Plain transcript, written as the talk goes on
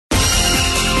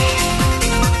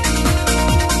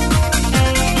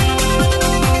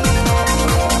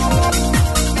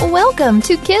Welcome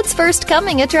to Kids First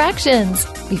Coming Attractions.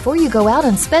 Before you go out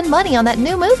and spend money on that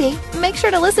new movie, make sure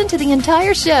to listen to the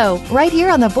entire show right here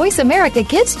on the Voice America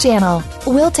Kids channel.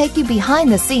 We'll take you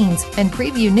behind the scenes and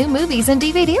preview new movies and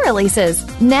DVD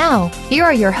releases. Now, here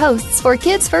are your hosts for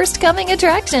Kids First Coming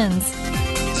Attractions.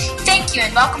 Thank you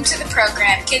and welcome to the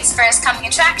program, Kids First Coming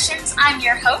Attractions. I'm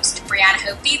your host, Brianna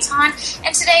Hope Beaton,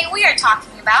 and today we are talking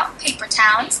about Paper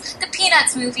Towns, the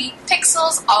Peanuts movie,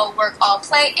 Pixels, All Work, All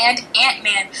Play, and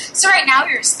Ant-Man. So right now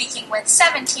we are speaking with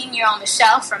 17-year-old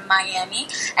Michelle from Miami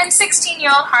and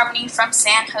 16-year-old Harmony from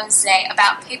San Jose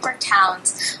about Paper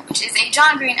Towns, which is a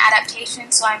John Green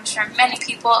adaptation, so I'm sure many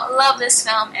people love this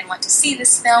film and want to see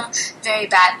this film very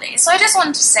badly. So I just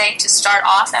wanted to say to start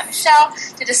off that Michelle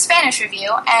did a Spanish review,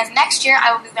 and next year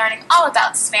I will be learning all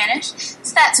about Spanish,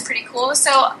 so that's pretty cool.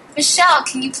 So Michelle,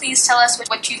 can you please tell us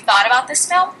what you thought about this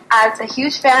film? As a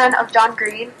huge fan of John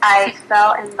Green, I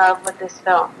fell in love with this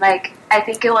film. I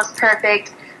think it was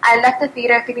perfect. I left the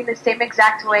theater feeling the same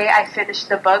exact way I finished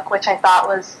the book, which I thought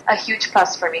was a huge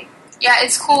plus for me. Yeah,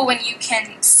 it's cool when you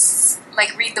can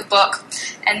read the book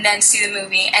and then see the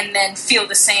movie and then feel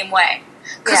the same way.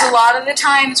 Because a lot of the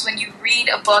times when you read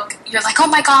a book, you're like, oh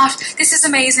my gosh, this is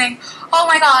amazing. Oh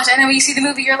my gosh. And then when you see the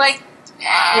movie, you're like,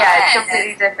 yeah, it's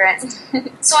completely different.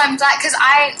 So I'm glad, because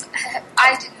I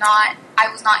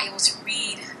was not able to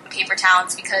read Paper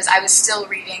Towns because I was still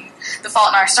reading The Fault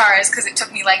in Our Stars because it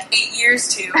took me 8 years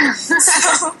to.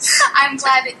 So I'm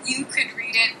glad that you could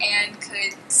read it and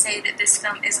could say that this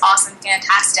film is awesome,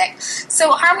 fantastic.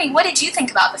 So Harmony, what did you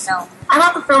think about the film? I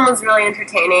thought the film was really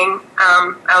entertaining.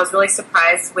 I was really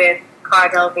surprised with Cara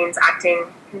Delevingne's acting,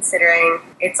 considering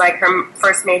it's her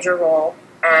first major role.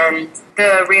 And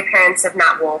the reappearance of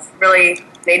Nat Wolff really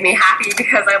made me happy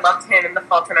because I loved him in The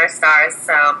Fault in Our Stars.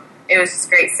 So it was just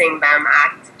great seeing them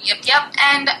act. Yep.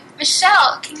 And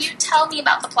Michelle, can you tell me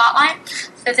about the plotline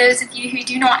for those of you who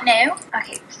do not know?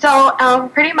 Okay, so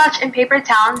pretty much in Paper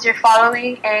Towns, you're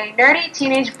following a nerdy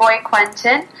teenage boy,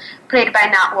 Quentin, played by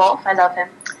Nat Wolff. I love him.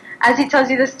 As he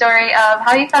tells you the story of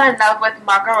how he fell in love with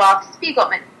Margot Roth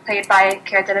Spiegelman, played by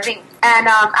Cara Delevingne. And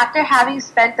after having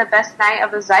spent the best night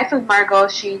of his life with Margot,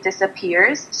 she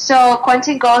disappears. So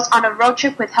Quentin goes on a road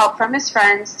trip with help from his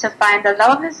friends to find the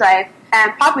love of his life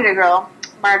and popular girl,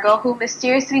 Margot, who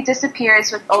mysteriously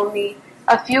disappears with only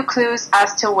a few clues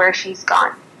as to where she's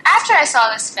gone. After I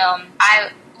saw this film,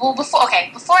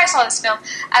 before I saw this film,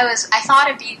 I thought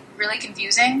it'd be really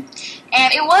confusing,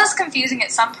 and it was confusing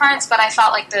at some parts, but I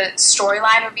felt like the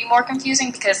storyline would be more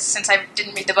confusing because since I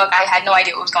didn't read the book, I had no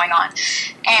idea what was going on.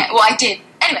 And I did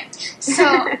anyway. So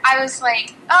I was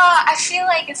like, I feel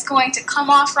like it's going to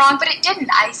come off wrong, but it didn't.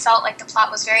 I felt like the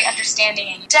plot was very understanding,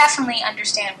 and you definitely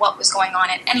understand what was going on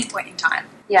at any point in time.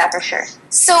 Yeah, for sure.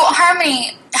 So,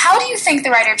 Harmony, how do you think the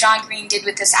writer John Green did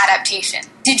with this adaptation?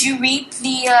 Did you read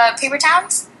the Paper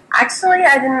Towns? Actually,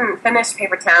 I didn't finish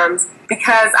Paper Towns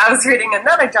because I was reading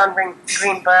another John Green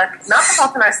book. Not The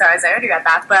Fault in Our Stars, I already read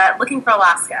that, but Looking for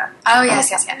Alaska. Oh,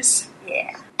 yes.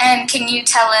 Yeah. And can you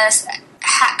tell us,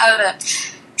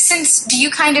 do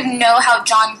you kind of know how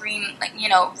John Green,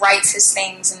 writes his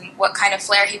things and what kind of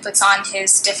flair he puts on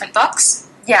his different books?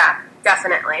 Yeah,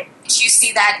 definitely. Did you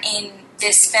see that in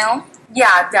this film?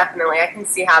 Yeah, definitely. I can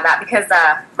see how that, because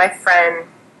my friend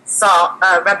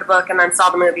read the book and then saw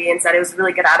the movie and said it was a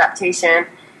really good adaptation.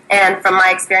 And from my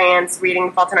experience reading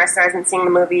The Fault in Our Stars and seeing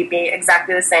the movie be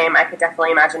exactly the same, I could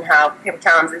definitely imagine how Paper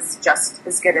Towns is just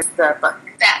as good as the book.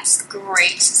 That's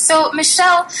great. So,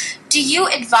 Michelle, do you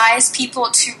advise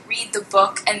people to read the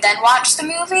book and then watch the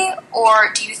movie?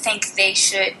 Or do you think they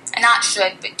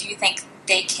do you think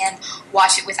they can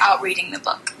watch it without reading the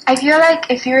book? I feel like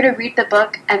if you were to read the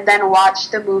book and then watch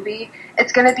the movie,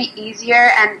 it's going to be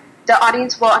easier and the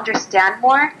audience will understand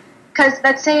more. Because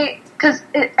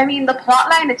the plot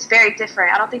line, it's very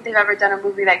different. I don't think they've ever done a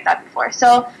movie like that before.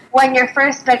 So when you're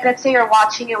first, let's say you're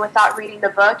watching it without reading the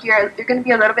book, you're going to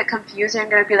be a little bit confused. You're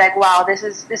going to be like, wow,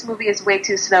 this movie is way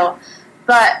too slow.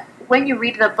 But when you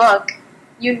read the book,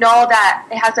 you know that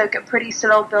it has a pretty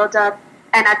slow build-up.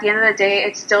 And at the end of the day,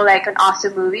 it's still an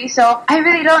awesome movie. So I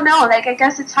really don't know. I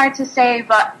guess it's hard to say,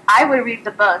 but I would read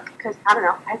the book because, I don't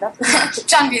know, I love the book.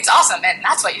 John Green's awesome, and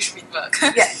that's why you should read the book.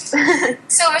 Yes.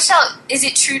 So, Michelle, is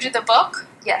it true to the book?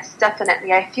 Yes,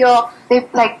 definitely. I feel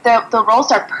the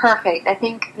roles are perfect. I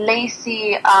think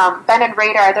Lacey, Ben and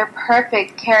Radar, they're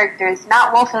perfect characters.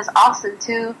 Nat Wolff is awesome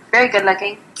too. Very good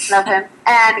looking. Love him.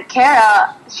 And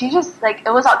Cara, she just,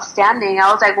 it was outstanding.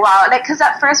 I was like, wow. Because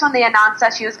at first when they announced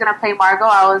that she was going to play Margot,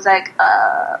 I was like,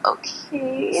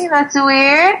 okay, that's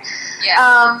weird.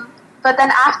 Yeah. But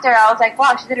then after, I was like,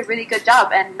 wow, she did a really good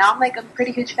job. And now I'm a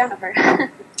pretty huge fan of her.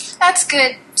 That's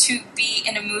good to be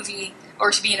in a movie, or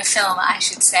to be in a film, I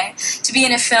should say, to be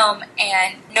in a film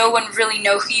and no one really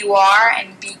know who you are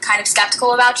and be kind of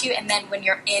skeptical about you, and then when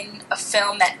you're in a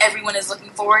film that everyone is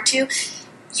looking forward to,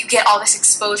 you get all this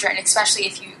exposure, and especially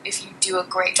if you do a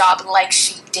great job like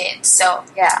she did. So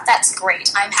Yeah. that's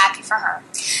great. I'm happy for her.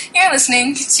 You're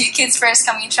listening to Kids First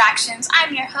Coming Attractions.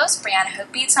 I'm your host, Brianna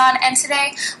Hope Beaton, and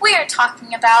today we are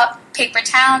talking about Paper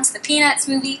Towns, the Peanuts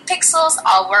movie, Pixels,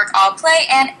 All Work, All Play,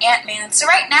 and Ant-Man. So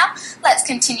right now, let's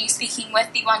continue speaking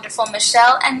with the wonderful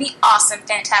Michelle and the awesome,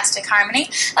 fantastic Harmony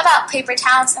about Paper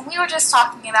Towns, and we were just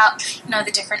talking about,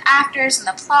 the different actors and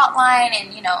the plot line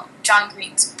and, John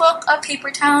Green's book of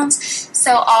Paper Towns,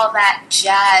 so all that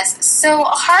jazz. So,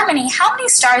 Harmony, how many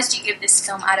stars do you give this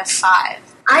film out of 5?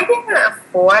 I give it a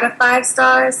 4 out of 5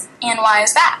 stars. And why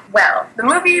is that? Well, the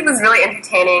movie was really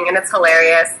entertaining and it's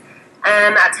hilarious.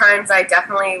 And at times I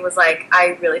definitely was like,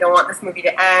 I really don't want this movie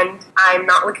to end. I'm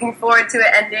not looking forward to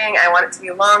it ending. I want it to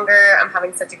be longer. I'm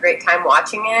having such a great time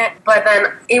watching it. But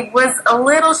then it was a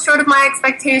little short of my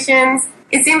expectations.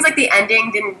 It seems like the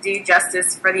ending didn't do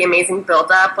justice for the amazing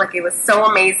build-up. Like, it was so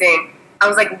amazing. I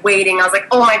was like waiting. I was like,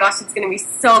 oh my gosh, it's going to be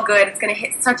so good. It's going to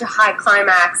hit such a high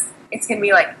climax. It's going to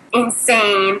be like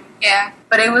insane. Yeah.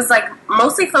 But it was like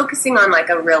mostly focusing on like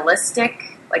a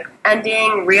realistic like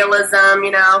ending, realism,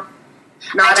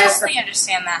 I definitely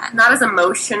understand that. Not as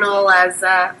emotional as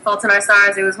Fault in Our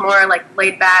Stars. It was more like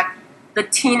laid back, the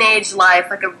teenage life,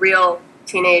 like a real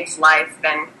teenage life,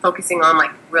 and focusing on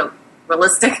like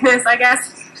realisticness, I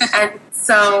guess. And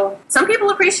so some people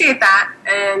appreciate that,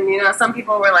 and some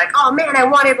people were like, oh man, I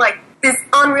wanted like this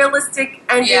unrealistic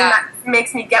ending that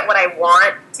makes me get what I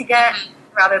want to get.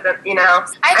 Rather than,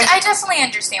 I definitely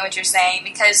understand what you're saying,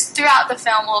 because throughout the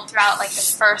film, throughout like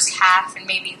the first half and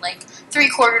maybe like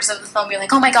 3/4 of the film, you're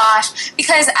like, oh my gosh,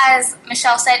 because as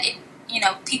Michelle said,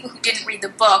 people who didn't read the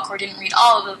book, or didn't read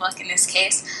all of the book in this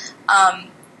case,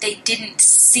 they didn't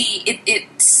see,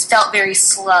 it felt very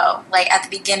slow, like at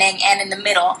the beginning and in the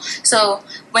middle. So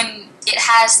when it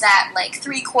has that like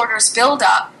 3/4 build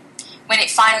up, when it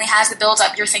finally has the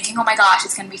build-up, you're thinking, oh my gosh,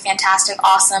 it's going to be fantastic,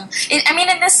 awesome.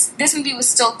 And this movie was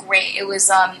still great. It was,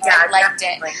 I liked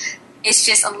definitely. it. It's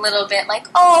just a little bit like,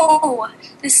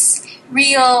 this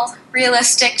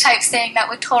realistic type thing that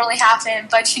would totally happen.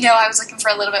 But, I was looking for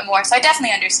a little bit more. So I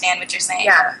definitely understand what you're saying.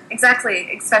 Yeah,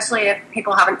 exactly. Especially if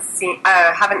people haven't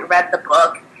read the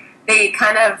book. They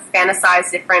kind of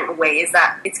fantasize different ways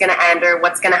that it's going to end or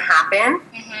what's going to happen.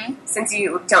 Mm-hmm. Since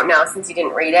you don't know, since you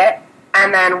didn't read it.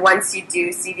 And then once you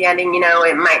do see the ending,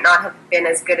 it might not have been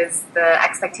as good as the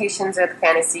expectations or the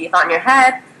fantasy you thought in your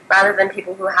head. Rather than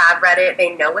people who have read it,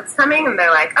 they know what's coming, and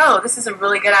they're like, oh, this is a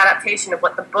really good adaptation of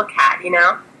what the book had,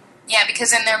 Yeah,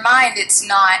 because in their mind, it's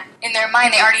not... In their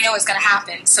mind, they already know what's going to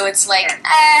happen. So it's like,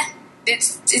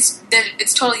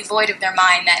 it's totally void of their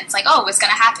mind that it's like, oh, it's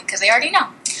going to happen, because they already know.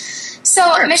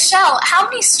 So, sure. Michelle, how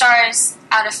many stars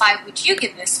out of 5 would you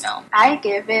give this film? I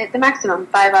give it the maximum,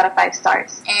 5 out of 5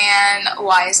 stars. And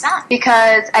why is that?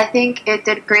 Because I think it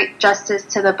did great justice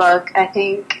to the book. I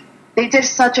think they did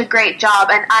such a great job.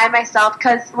 And I myself,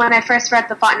 because when I first read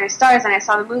The Fault in Our Stars and I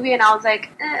saw the movie, and I was like,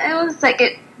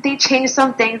 they changed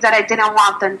some things that I didn't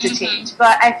want them to change.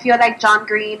 But I feel like John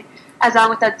Green, along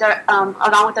with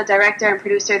the director and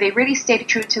producer, they really stayed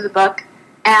true to the book.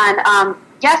 And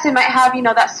yes, it might have,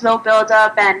 that slow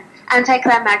build-up and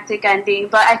anticlimactic ending,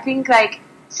 but I think,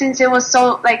 since it was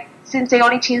since they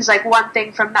only changed, one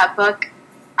thing from that book,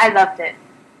 I loved it.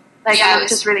 I'm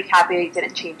just really happy they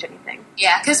didn't change anything.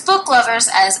 Yeah, because book lovers,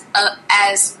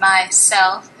 as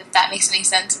myself, if that makes any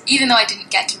sense, even though I didn't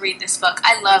get to read this book,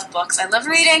 I love books. I love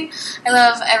reading. I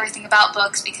love everything about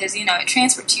books because, it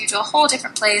transports you to a whole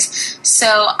different place.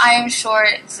 So I am sure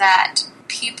that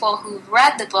people who've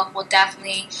read the book will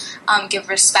definitely give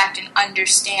respect and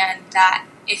understand that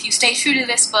if you stay true to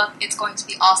this book, it's going to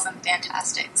be awesome,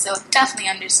 fantastic. So definitely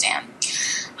understand.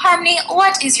 Harmony,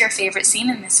 what is your favorite scene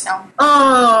in this film?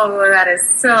 Oh, that is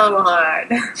so hard.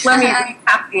 Let me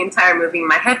recap the entire movie in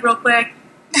my head real quick.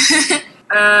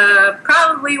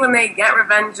 Probably when they get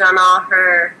revenge on all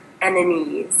her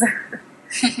enemies.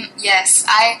 Yes,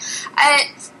 I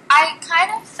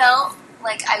kind of felt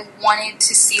like I wanted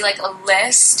to see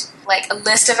a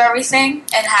list of everything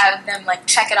and have them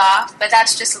check it off, but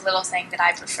that's just a little thing that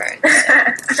I prefer.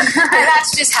 And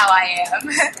that's just how I am.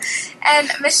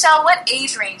 And Michelle, what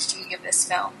age range do you give this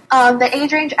film? The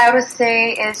age range I would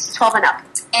say is 12 and up.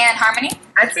 And Harmony?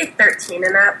 I'd say 13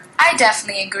 and up. I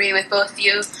definitely agree with both of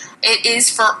you. It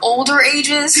is for older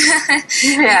ages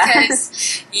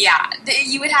because,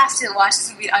 you would have to watch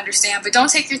this movie to understand. But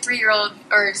don't take your 3-year-old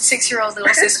or 6-year-old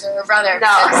little sister or brother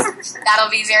because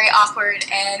that'll be very awkward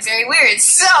and very weird.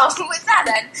 So, with that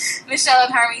then, Michelle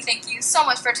and Harmony, thank you so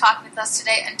much for talking with us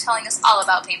today and telling us all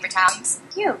about Paper Towns.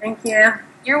 Thank you.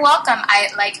 You're welcome. I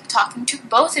like talking to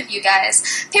both of you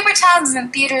guys. Paper Towns is in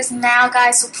theaters now,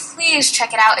 guys, so please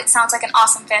check it out. It sounds like an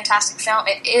awesome, fantastic film.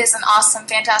 It is an awesome,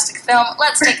 fantastic film.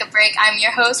 Let's take a break. I'm your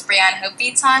host, Brianna Hope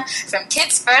Beaton, from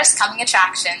Kids First Coming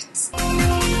Attractions.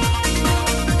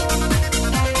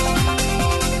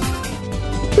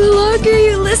 The longer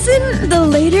you listen, the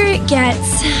later it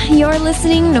gets. You're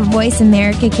listening to Voice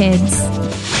America Kids.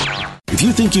 If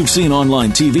you think you've seen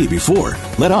online TV before,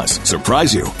 let us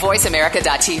surprise you.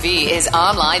 VoiceAmerica.tv is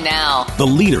online now. The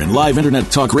leader in live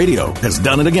internet talk radio has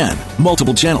done it again.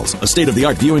 Multiple channels, a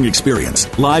state-of-the-art viewing experience,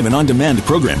 live and on-demand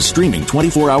programs streaming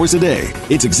 24 hours a day.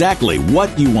 It's exactly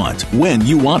what you want, when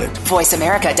you want it.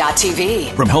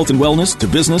 VoiceAmerica.tv. From health and wellness to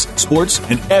business, sports,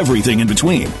 and everything in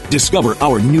between. Discover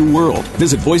our new world.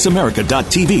 Visit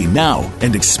VoiceAmerica.tv now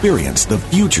and experience the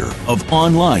future of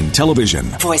online television.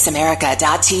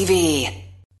 VoiceAmerica.tv.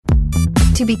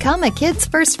 To become a Kids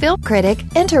First Film Critic,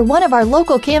 enter one of our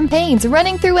local campaigns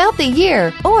running throughout the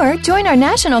year or join our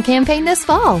national campaign this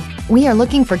fall. We are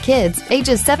looking for kids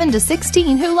ages 7 to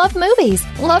 16 who love movies,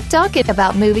 love talking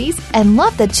about movies, and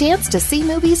love the chance to see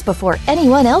movies before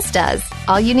anyone else does.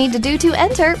 All you need to do to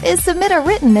enter is submit a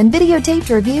written and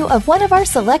videotaped review of one of our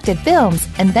selected films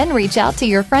and then reach out to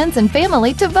your friends and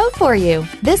family to vote for you.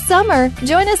 This summer,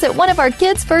 join us at one of our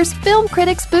Kids First Film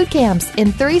Critics boot camps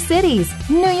in 3 cities,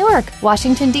 New York,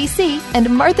 Washington, D.C., and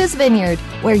Martha's Vineyard,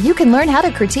 where you can learn how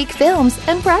to critique films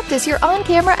and practice your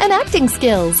on-camera and acting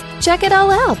skills. Check it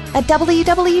all out at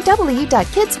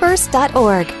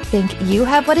www.kidsfirst.org. Think you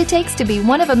have what it takes to be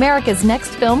one of America's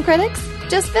next film critics?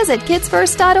 Just visit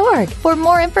kidsfirst.org for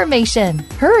more information.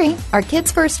 Hurry! Our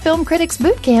Kids First Film Critics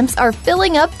boot camps are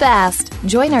filling up fast.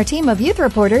 Join our team of youth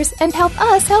reporters and help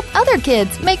us help other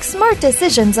kids make smart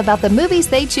decisions about the movies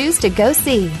they choose to go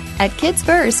see. At Kids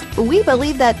First, we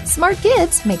believe that smart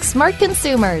kids make smart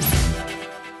consumers.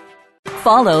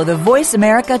 Follow the Voice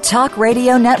America Talk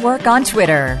Radio Network on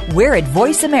Twitter. We're at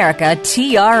Voice America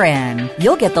TRN.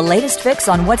 You'll get the latest fix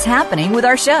on what's happening with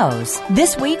our shows,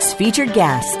 this week's featured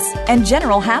guests, and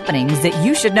general happenings that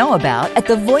you should know about at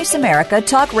the Voice America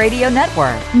Talk Radio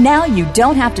Network. Now you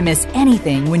don't have to miss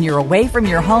anything when you're away from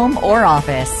your home or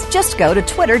office. Just go to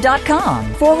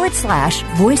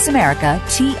twitter.com/Voice America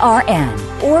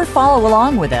TRN or follow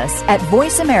along with us at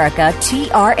Voice America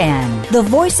TRN, the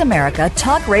Voice America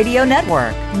Talk Radio Network.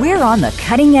 We're on the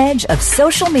cutting edge of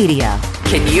social media.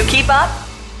 Can you keep up?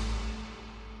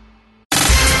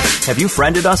 Have you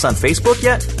friended us on Facebook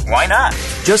yet? Why not?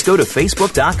 Just go to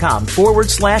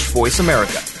facebook.com/Voice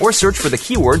America or search for the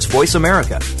keywords Voice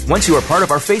America. Once you are part of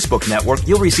our Facebook network,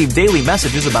 you'll receive daily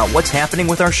messages about what's happening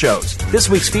with our shows, this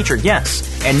week's featured guests,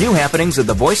 and new happenings of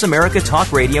the Voice America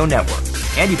Talk Radio Network.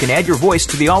 And you can add your voice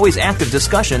to the always active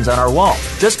discussions on our wall.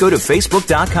 Just go to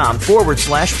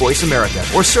facebook.com/Voice America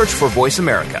or search for Voice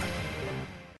America.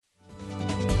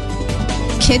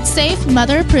 Kids safe,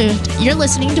 mother approved. You're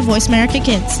listening to Voice America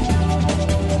Kids.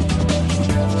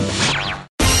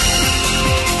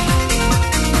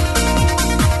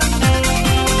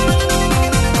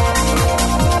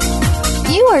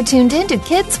 You are tuned in to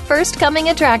Kids First Coming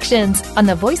Attractions on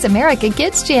the Voice America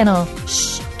Kids channel.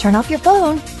 Shh, turn off your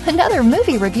phone. Another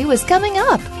movie review is coming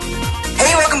up.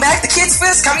 Hey, welcome back to Kids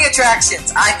First Coming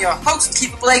Attractions. I'm your host,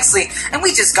 Keeper Blakesley, and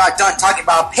we just got done talking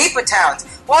about Paper Towns.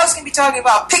 Well, I was going to be talking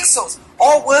about Pixels,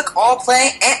 All Work, All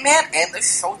Play, Ant-Man, and the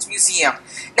Schultz Museum.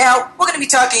 Now, we're going to be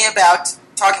talking with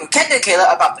Kendra and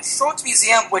Kayla about the Schultz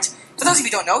Museum, which, for those of you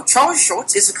who don't know, Charles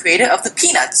Schultz is the creator of the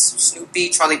Peanuts, Snoopy,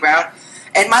 Charlie Brown.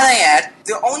 And might I add,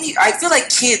 I feel like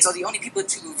kids are the only people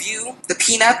to review the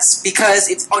Peanuts, because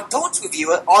if adults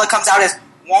review it, all it comes out is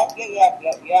wah, wah, wah,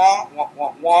 wah, wah,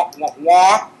 wah, wah, wah,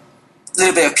 wah. A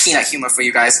little bit of peanut humor for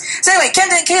you guys. So anyway,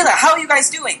 Kendra and Kayla, how are you guys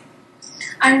doing?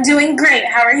 I'm doing great.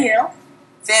 How are you?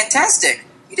 Fantastic.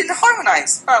 You didn't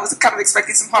harmonize. I was kind of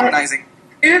expecting some harmonizing.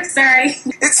 Oops, sorry.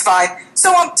 It's fine.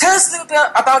 So tell us a little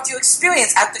bit about your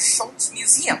experience at the Schultz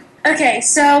Museum. Okay,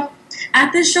 so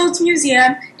at the Schultz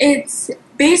Museum, it's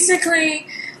basically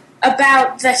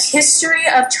about the history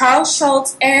of Charles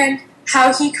Schultz and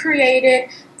how he created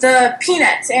the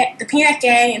Peanuts, the Peanut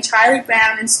Gang, and Charlie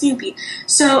Brown and Snoopy.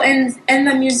 So in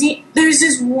the museum, there's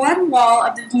this one wall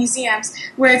of the museums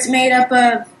where it's made up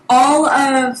of all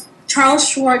of Charles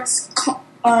Schultz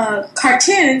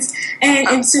cartoons, and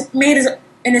it's made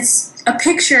and it's a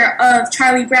picture of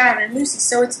Charlie Brown and Lucy,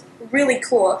 so it's really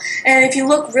cool. And if you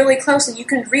look really closely, you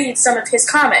can read some of his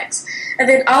comics. And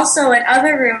then also in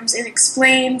other rooms, it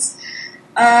explains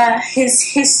his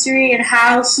history and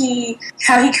how he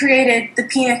created the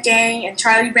Peanut Gang and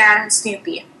Charlie Brown and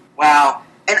Snoopy. Wow.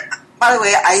 And by the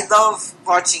way, I love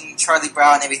watching Charlie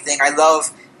Brown and everything.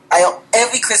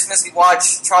 Every Christmas we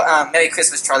watch Merry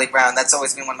Christmas, Charlie Brown. That's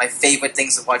always been one of my favorite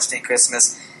things to watch during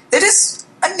Christmas. They're just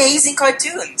amazing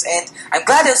cartoons, and I'm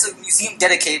glad there's a museum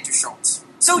dedicated to Schultz.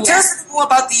 So tell us more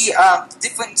about the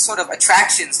different sort of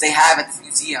attractions they have at the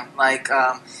museum. Like,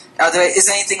 is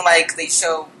there anything like they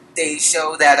show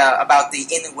that about the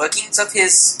inner workings of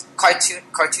his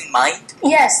cartoon mind?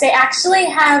 Yes, they actually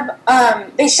have.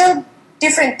 They showed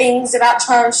different things about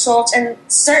Charles Schultz, and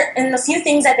the few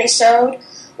things that they showed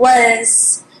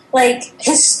was like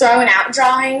his thrown out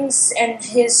drawings and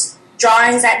his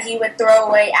drawings that he would throw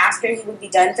away after he would be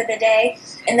done for the day.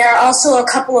 And there are also a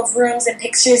couple of rooms and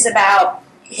pictures about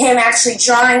him actually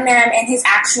drawing them and his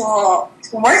actual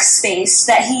workspace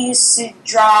that he used to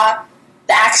draw,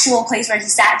 the actual place where he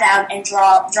sat down and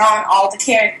drawn all the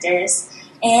characters.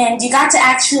 And you got to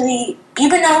actually,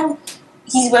 even though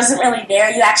he wasn't really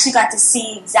there, you actually got to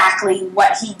see exactly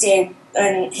what he did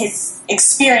and his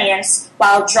experience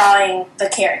while drawing the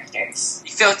characters.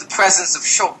 You felt the presence of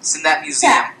Schultz in that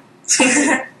museum. Yeah.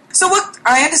 So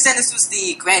I understand this was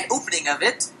the grand opening of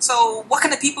it. So what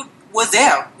kind of people were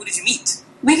there? Who did you meet?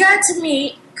 We got to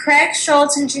meet Craig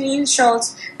Schultz and Janine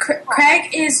Schultz.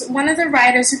 Craig is one of the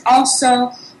writers and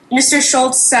also Mr.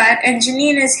 Schultz's son, and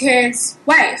Janine is his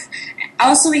wife.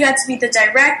 Also, we got to meet the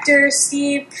director,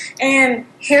 Steve, and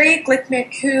Harry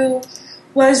Glickman, who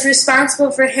was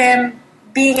responsible for him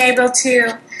being able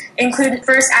to include the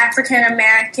first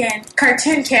African-American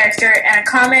cartoon character in a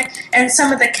comic, and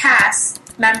some of the cast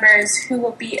members who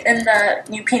will be in the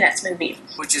new Peanuts movie.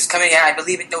 Which is coming out, I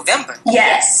believe, in November.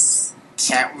 Yes.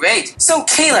 Can't wait. So,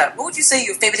 Kayla, what would you say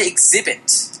your favorite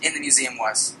exhibit in the museum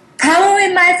was?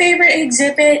 Probably my favorite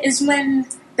exhibit is when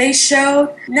they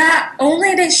showed, not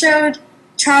only they showed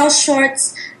Charles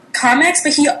Schultz comics,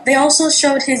 but they also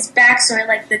showed his backstory,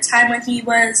 like the time when he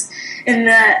was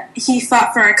he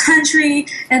fought for our country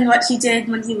and what he did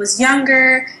when he was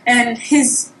younger, and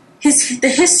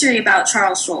the history about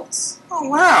Charles Schultz. Oh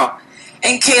wow!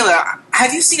 And Kayla,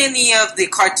 have you seen any of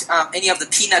the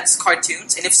Peanuts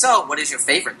cartoons? And if so, what is your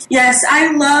favorite? Yes,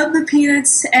 I love the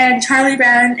Peanuts and Charlie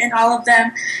Brown and all of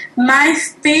them. My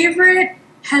favorite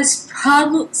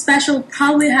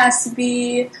probably has to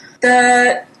be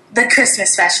the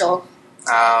Christmas special.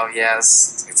 Oh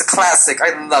yes, it's a classic.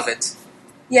 I love it.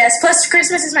 Yes, plus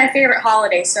Christmas is my favorite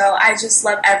holiday, so I just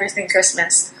love everything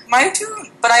Christmas. Mine too,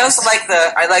 but I also like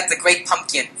the Great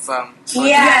Pumpkin from.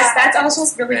 Yes, that's also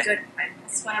really good.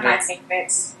 It's one of my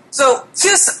favorites. So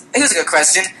here's a good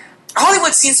question.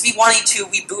 Hollywood seems to be wanting to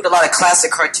reboot a lot of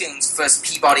classic cartoons. First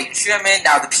Peabody and Sherman,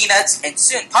 now the Peanuts, and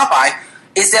soon Popeye.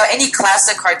 Is there any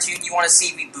classic cartoon you want to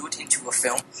see reboot into a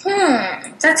film?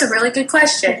 That's a really good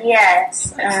question.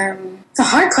 Yes. It's a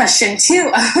hard question,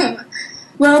 too.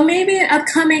 Well, maybe an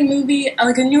upcoming movie,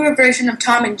 like a newer version of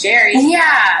Tom and Jerry.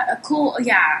 Yeah,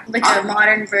 like a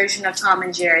modern version of Tom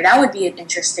and Jerry. That would be an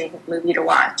interesting movie to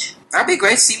watch. That'd be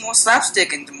great to see more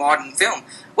slapstick in the modern film.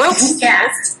 Well,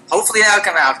 hopefully that'll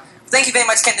come out. Thank you very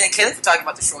much, Kendra and Caleb, for talking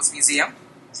about the Schultz Museum.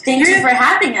 Thank you for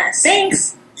having us.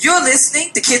 Thanks. You're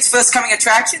listening to Kids First Coming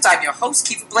Attractions. I'm your host,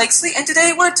 Kiefer Blakesley, and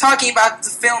today we're talking about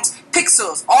the films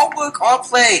Pixels, All Work, All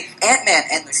Play, Ant-Man,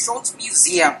 and the Schultz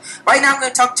Museum. Right now I'm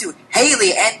going to talk to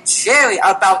Haley and Jerry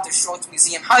about the Schultz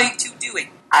Museum. How are you two doing?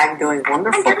 I'm doing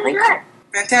wonderful, thank you.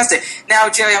 Fantastic. Now,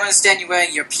 Jerry, I understand you're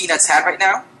wearing your Peanuts hat right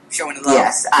now, showing the love.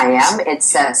 Yes, I am. It's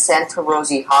Santa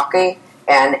Rosa hockey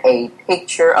and a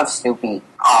picture of Snoopy.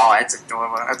 Oh, that's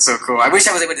adorable. That's so cool. I wish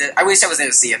I was there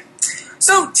to see it.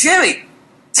 So, Jerry,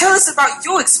 tell us about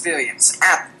your experience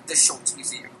at the Schultz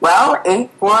Museum. Well, it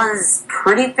was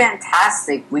pretty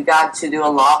fantastic. We got to do a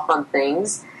lot of fun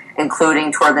things,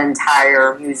 including tour the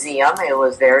entire museum. It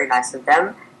was very nice of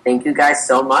them. Thank you guys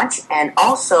so much. And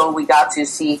also, we got to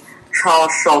see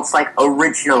Charles Schultz's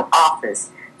original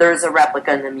office. There's a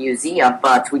replica in the museum,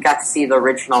 but we got to see the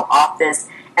original office,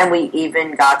 and we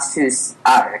even got to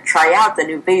try out the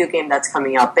new video game that's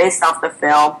coming out based off the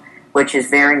film, which is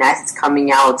very nice. It's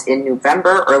coming out in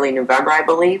November, early November, I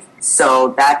believe.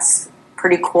 So that's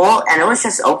pretty cool, and it was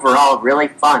just overall really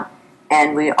fun.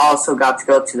 And we also got to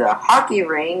go to the hockey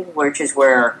rink, which is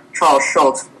where Charles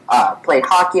Schultz played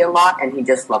hockey a lot, and he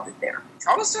just loved it there.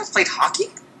 Charles Schultz played hockey?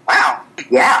 Wow.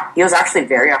 Yeah, he was actually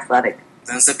very athletic.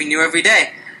 Learn something new every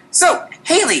day. So,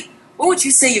 Haley, what would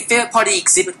you say your favorite part of the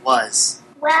exhibit was?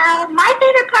 Well, my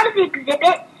favorite part of the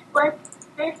exhibit was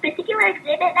this particular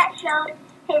exhibit that showed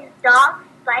his dog,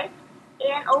 Spike,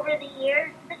 and over the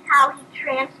years, how he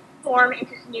transformed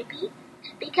into Snoopy,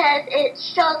 because it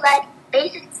shows like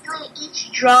basically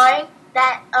each drawing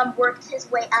that works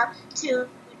his way up to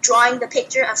drawing the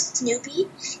picture of Snoopy,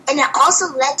 and it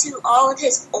also led to all of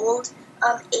his old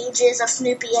ages of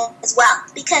Snoopy as well,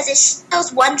 because it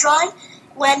shows one drawing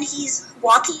when he's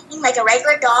walking like a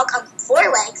regular dog on 4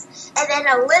 legs, and then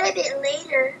a little bit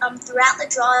later throughout the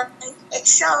drawing it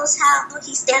shows how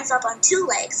he stands up on 2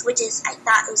 legs, which is, I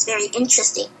thought it was very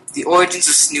interesting. The origins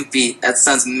of Snoopy, that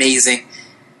sounds amazing.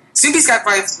 Snoopy's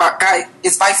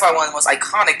is by far one of the most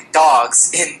iconic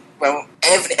dogs in, well,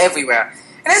 everywhere.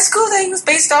 And it's cool that he was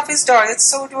based off his dog. It's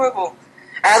so adorable.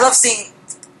 And I love seeing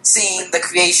the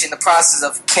creation, the process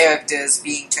of characters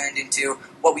being turned into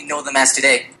what we know them as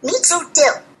today. Me too.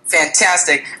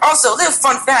 Fantastic. Also, a little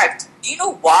fun fact. Do you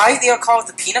know why they are called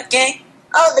the Peanut Gang?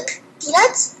 Oh, the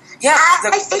Peanuts? Yeah.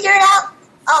 I figured out.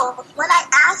 Oh, when I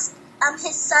asked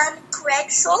his son, Craig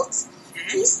Schultz,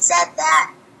 he said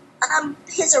that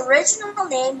his original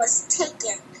name was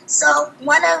taken. So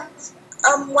one other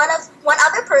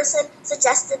person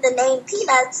suggested the name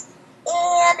Peanuts,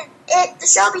 and the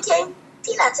show became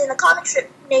Peanuts, and the comic strip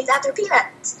named after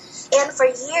Peanuts. And for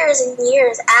years and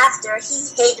years after, he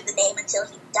hated the name until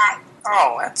he died.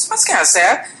 Oh, that's kind of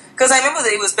sad. Because I remember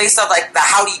that it was based off like the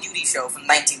Howdy Doody show from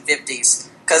the 1950s.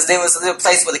 Because there was a little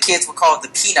place where the kids would call it the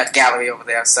Peanut Gallery over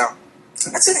there. So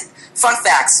that's it. Fun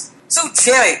facts. So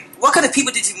Jerry, what kind of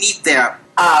people did you meet there?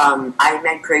 I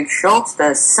met Craig Schultz,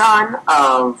 the son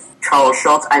of Charles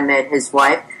Schultz. I met his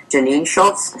wife, Janine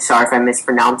Schultz. Sorry if I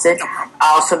mispronounce it. I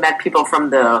also met people from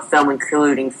the film,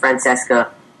 including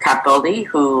Francesca Capaldi,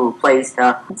 who plays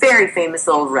the very famous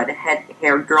little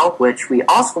red-haired girl, which we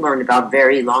also learned about.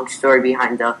 Very long story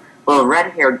behind the little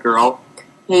red-haired girl.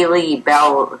 Haley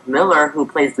Bell Miller, who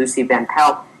plays Lucy Van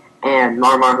Pelt, and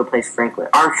Marmar, who plays Franklin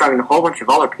Armstrong, and a whole bunch of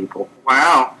other people.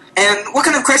 Wow. And what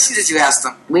kind of questions did you ask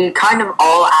them? We kind of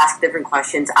all asked different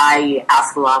questions. I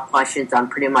asked a lot of questions on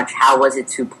pretty much how was it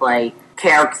to play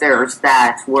characters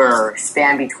that were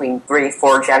spanned between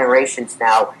 3-4 generations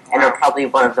now, and are probably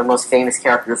one of the most famous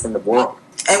characters in the world.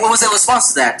 And what was their response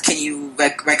to that? Can you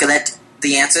recollect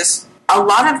the answers? A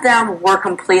lot of them were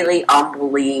completely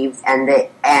unbelieved, and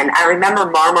I remember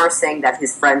Marmar saying that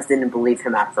his friends didn't believe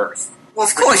him at first. Well,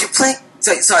 of course, you're playing...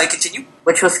 Sorry, continue.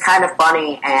 Which was kind of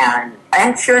funny, and an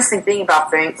interesting thing about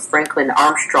Franklin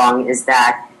Armstrong is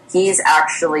that he's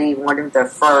actually one of the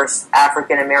first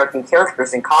African-American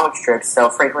characters in comic strips, so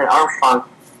Franklin Armstrong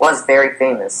was very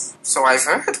famous. So I've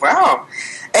heard, wow.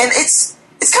 And it's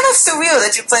kind of surreal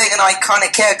that you're playing an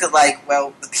iconic character like,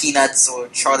 well, the Peanuts or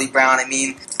Charlie Brown. I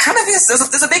mean, kind of is.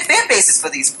 There's a big fan basis for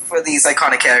these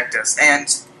iconic characters, and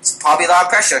it's probably a lot of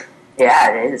pressure.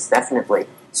 Yeah, it is, definitely.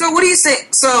 So what do you say?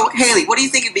 So Haley, what do you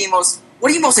think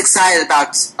what are you most excited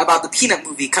about the Peanut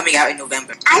movie coming out in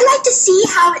November? I like to see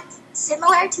how it's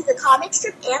similar to the comic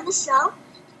strip and the show,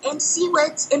 and see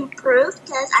what's improved,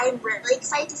 because I'm really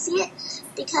excited to see it,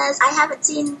 because I haven't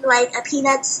seen like a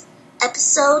Peanuts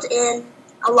episode in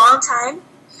a long time,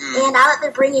 and now that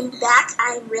they're bringing it back,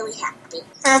 I'm really happy.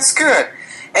 That's good.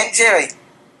 And Jerry,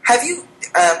 have you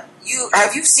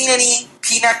seen any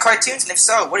Peanut cartoons? And if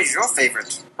so, what is your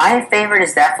favorite? My favorite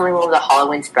is definitely one of the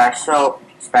Halloween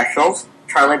specials,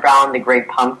 Charlie Brown and the Great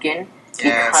Pumpkin,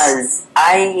 because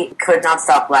I could not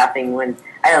stop laughing when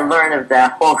I learned of the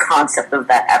whole concept of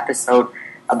that episode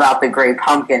about the Great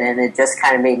Pumpkin, and it just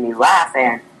kind of made me laugh,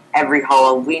 and every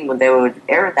Halloween when they would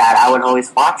air that, I would always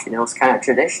watch it. It was kind of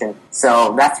tradition.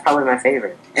 So that's probably my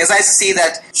favorite. It's nice to see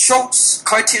that Schultz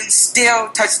cartoons still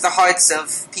touch the hearts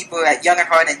of people at young at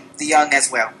heart and the young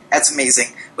as well. That's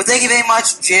amazing. Well, thank you very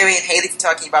much, Jerry and Haley, for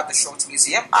talking about the Schultz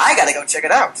Museum. I gotta go check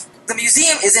it out. The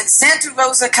museum is in Santa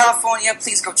Rosa, California.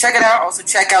 Please go check it out. Also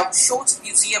check out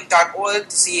schultzmuseum.org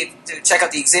to check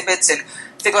out the exhibits and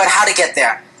figure out how to get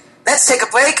there. Let's take a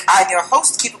break. I'm your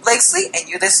host, Keeper Blakesley, and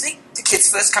you're listening to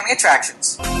Kids First Coming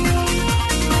Attractions.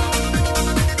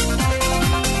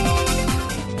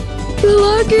 The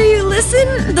longer you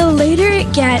listen, the later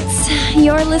it gets.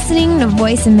 You're listening to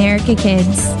Voice America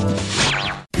Kids.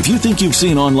 If you think you've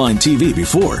seen online TV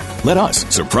before, let us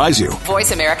surprise you.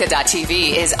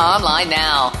 VoiceAmerica.tv is online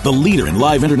now. The leader in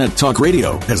live internet talk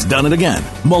radio has done it again.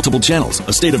 Multiple channels,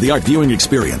 a state-of-the-art viewing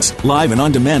experience, live and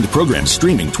on-demand programs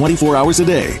streaming 24 hours a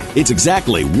day. It's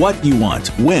exactly what you want,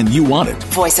 when you want it.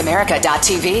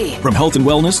 VoiceAmerica.tv. From health and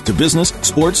wellness to business,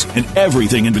 sports, and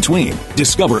everything in between.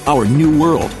 Discover our new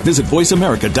world. Visit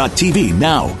VoiceAmerica.tv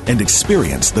now and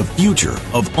experience the future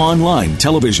of online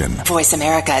television.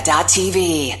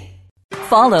 VoiceAmerica.tv.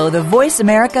 Follow the Voice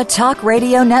America Talk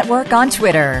Radio Network on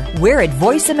Twitter. We're at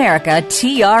Voice America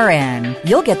TRN.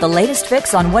 You'll get the latest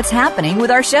fix on what's happening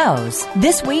with our shows,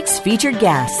 this week's featured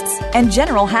guests, and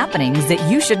general happenings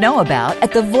that you should know about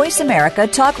at the Voice America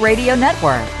Talk Radio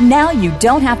Network. Now you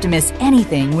don't have to miss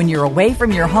anything when you're away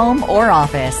from your home or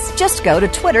office. Just go to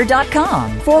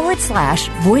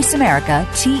twitter.com/Voice America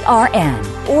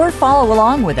TRN or follow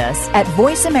along with us at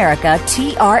Voice America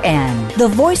TRN, the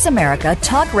Voice America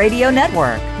Talk Radio Network.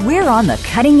 We're on the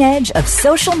cutting edge of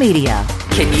social media.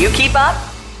 Can you keep up?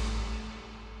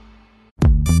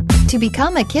 To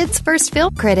become a Kids First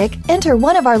Film Critic, enter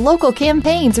one of our local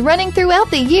campaigns running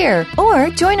throughout the year or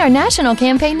join our national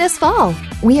campaign this fall.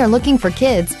 We are looking for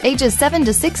kids ages 7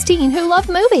 to 16 who love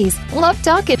movies, love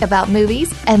talking about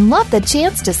movies, and love the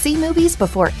chance to see movies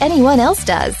before anyone else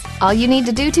does. All you need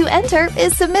to do to enter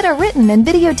is submit a written and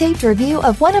videotaped review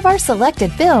of one of our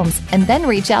selected films and then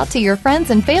reach out to your friends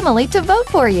and family to vote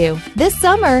for you. This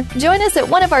summer, join us at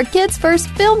one of our Kids First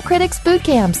Film Critics boot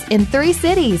camps in 3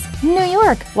 cities, New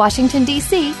York, Washington,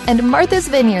 D.C., and Martha's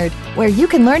Vineyard, where you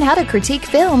can learn how to critique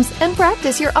films and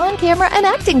practice your on-camera and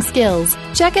acting skills.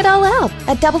 Check it all out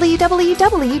at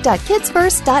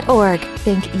www.kidsfirst.org.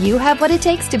 Think you have what it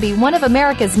takes to be one of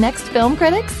America's next film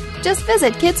critics? Just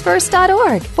visit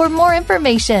kidsfirst.org for more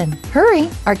information.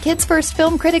 Hurry! Our Kids First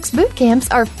Film Critics boot camps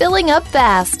are filling up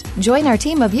fast. Join our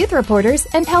team of youth reporters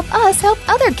and help us help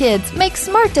other kids make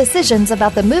smart decisions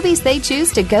about the movies they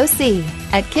choose to go see.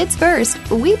 At Kids First,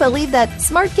 we believe that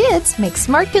smart kids make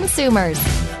smart consumers.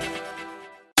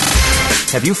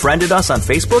 Have you friended us on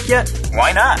Facebook yet?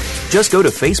 Why not? Just go to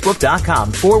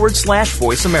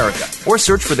facebook.com/Voice America or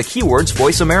search for the keywords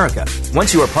Voice America.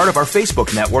 Once you are part of our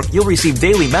Facebook network, you'll receive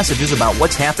daily messages about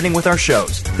what's happening with our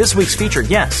shows, this week's featured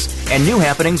guests, and new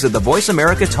happenings at the Voice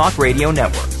America Talk Radio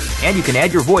Network. And you can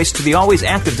add your voice to the always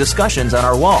active discussions on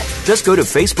our wall. Just go to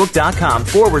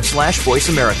facebook.com/Voice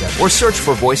America or search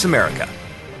for Voice America.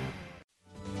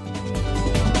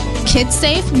 Kids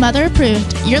safe, mother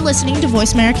approved. You're listening to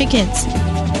Voice America Kids.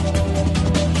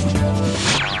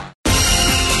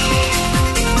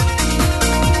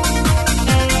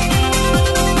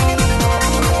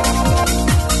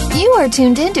 You are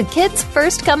tuned in to Kids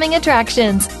First Coming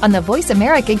Attractions on the Voice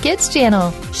America Kids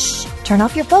channel. Shh, turn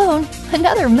off your phone.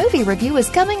 Another movie review is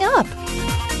coming up.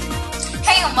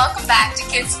 Hey, and welcome back to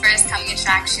Kids First Coming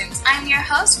Attractions. I'm your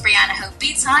host, Brianna Hope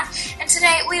Beaton, and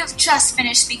today we have just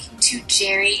finished speaking to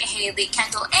Jerry, Haley,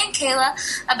 Kendall, and Kayla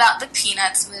about the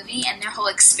Peanuts movie and their whole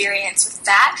experience with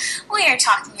that. We are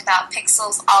talking about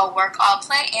Pixels, All Work, All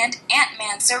Play, and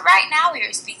Ant-Man. So right now we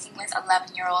are speaking with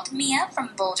 11-year-old Mia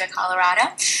from Boulder,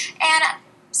 Colorado, and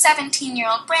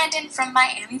 17-year-old Brandon from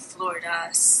Miami,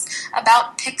 Florida,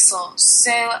 about Pixels.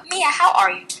 So, Mia, how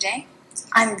are you today?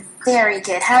 I'm very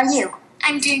good. How are you?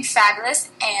 I'm doing fabulous.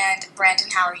 And Brandon,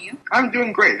 how are you? I'm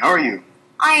doing great. How are you?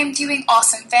 I am doing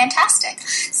awesome. Fantastic.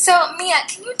 So, Mia,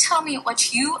 can you tell me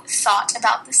what you thought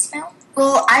about this film?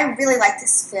 Well, I really liked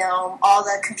this film. All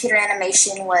the computer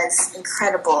animation was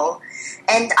incredible.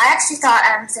 And I actually thought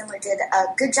Adam Sandler did a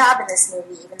good job in this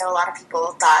movie, even though a lot of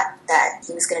people thought that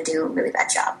he was going to do a really bad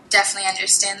job. Definitely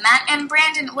understand that. And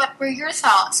Brandon, what were your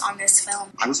thoughts on this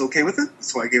film? I was okay with it,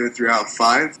 so I gave it 3 out of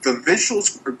 5. The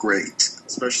visuals were great,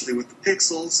 especially with the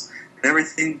pixels and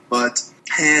everything, but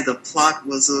the plot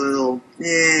was a little,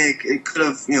 it could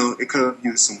have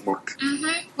used some work.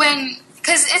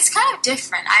 Because it's kind of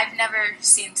different. I've never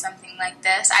seen something like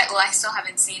this. I still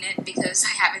haven't seen it because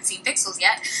I haven't seen Pixels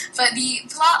yet. But the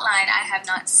plot line I have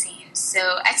not seen.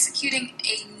 So executing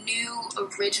a new,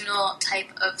 original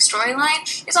type of storyline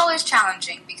is always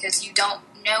challenging because you don't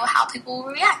know how people will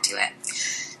react to it.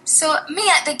 So,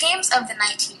 Mia, the games of the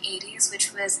 1980s,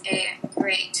 which was a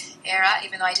great era,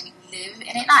 even though I didn't live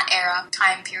in it, not era,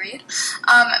 time period.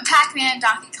 Pac-Man,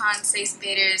 Donkey Kong, Space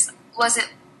Invaders, was it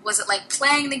like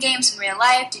playing the games in real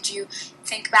life? Did you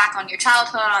think back on your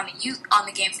childhood, on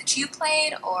the games that you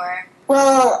played, or?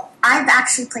 Well, I've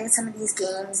actually played some of these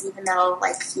games, even though,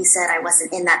 like you said, I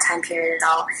wasn't in that time period at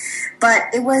all.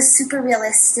 But it was super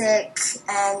realistic,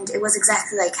 and it was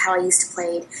exactly like how I used to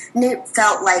play it. And it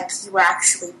felt like you were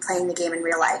actually playing the game in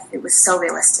real life. It was so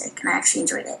realistic, and I actually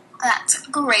enjoyed it. That's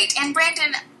great. And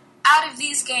Brandon, out of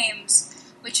these games,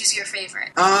 which is your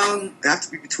favorite? It has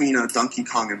to be between Donkey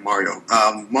Kong and Mario.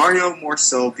 Mario more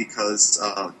so because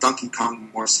Donkey Kong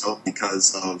more so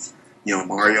because of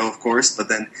Mario, of course. But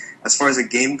then, as far as the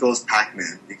game goes,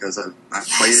 Pac-Man, because I've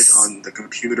played it on the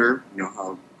computer.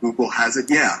 How Google has it.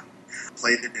 Yeah,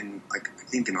 played it in I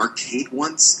think an arcade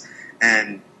once,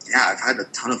 and yeah, I've had a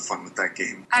ton of fun with that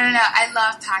game. I don't know. I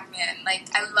love Pac-Man. I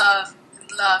love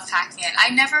love Pac-Man. I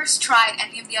never tried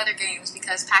any of the other games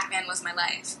because Pac-Man was my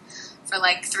life for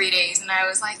like 3 days, and I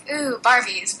was like, ooh,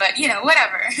 Barbies, but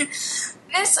whatever.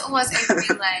 This was a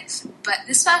real life, but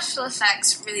the special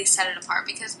effects really set it apart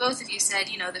because both of you said,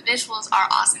 the visuals are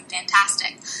awesome,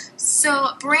 fantastic. So,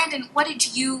 Brandon, what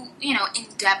did you, in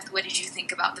depth, what did you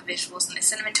think about the visuals and the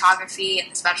cinematography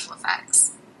and the special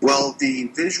effects? Well, the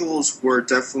visuals were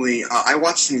definitely... I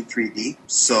watched it in 3D,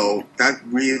 so that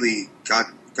really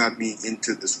got me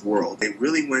into this world. They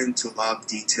really went into a lot of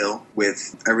detail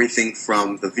with everything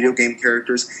from the video game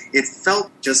characters. It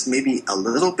felt just maybe a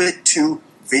little bit too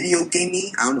video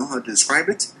gamey. I don't know how to describe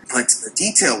it, but the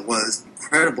detail was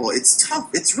incredible. It's tough.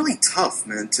 It's really tough,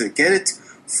 man, to get it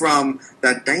from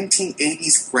that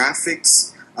 1980s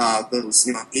graphics, those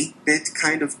 8-bit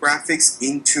kind of graphics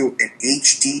into an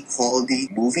HD quality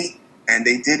movie, and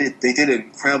they did it. They did an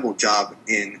incredible job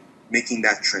in making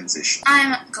that transition.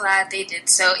 I'm glad they did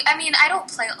so. I mean, I don't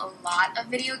play a lot of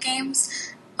video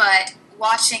games, but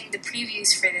watching the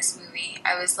previews for this movie,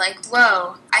 I was like,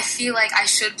 whoa, I feel like I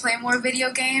should play more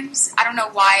video games. I don't know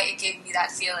why it gave me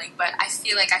that feeling, but I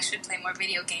feel like I should play more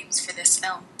video games for this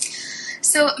film.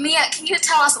 So, Mia, can you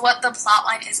tell us what the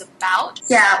plotline is about?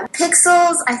 Yeah,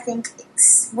 Pixels, I think, it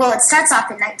starts off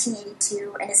in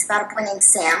 1982, and it's about a boy named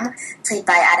Sam, played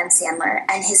by Adam Sandler,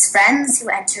 and his friends who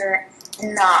enter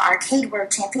in the Arcade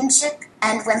World Championship.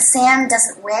 And when Sam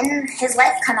doesn't win, his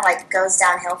life kind of goes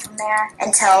downhill from there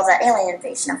until the alien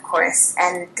invasion, of course.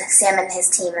 And Sam and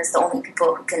his team is the only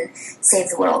people who can save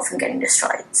the world from getting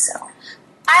destroyed. So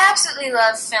I absolutely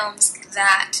love films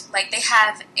that, they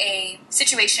have a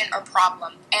situation or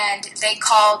problem, and they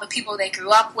call the people they grew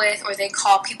up with, or they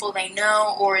call people they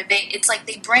know, or it's like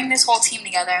they bring this whole team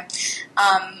together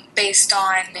based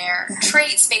on their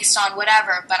traits, based on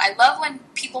whatever. But I love when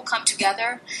people come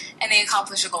together and they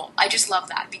accomplish a goal. I just love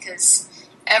that because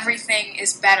everything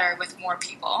is better with more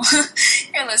people.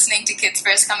 You're listening to Kids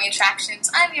First Coming Attractions.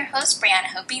 I'm your host,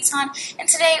 Brianna Hope-Beaton, and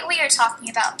today we are talking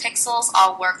about Pixels,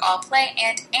 All Work, All Play,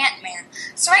 and Ant-Man.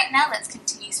 So right now, let's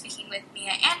continue speaking with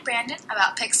Mia and Brandon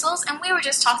about Pixels, and we were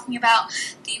just talking about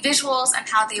the visuals and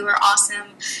how they were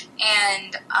awesome,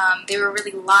 and they were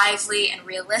really lively and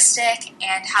realistic,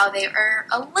 and how they are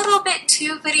a little bit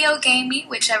too video gamey,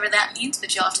 whichever that means,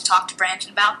 but you'll have to talk to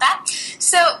Brandon about that.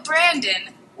 So,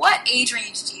 Brandon, what age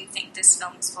range do you think this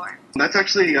film is for? That's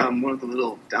actually one of the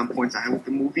little down points I have with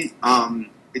the movie.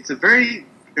 It's a very,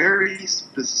 very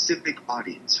specific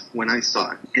audience when I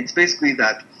saw it. It's basically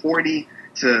that 40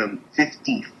 to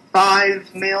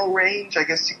 55 male range, I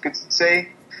guess you could say.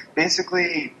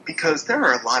 Basically, because there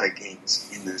are a lot of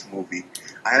games in this movie.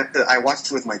 I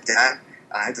watched it with my dad.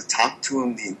 I had to talk to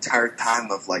him the entire time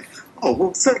of oh,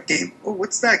 what's that game? Oh,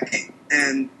 what's that game?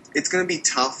 And it's going to be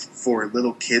tough for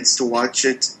little kids to watch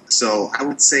it, so I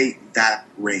would say that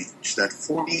range, that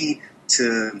 40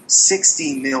 to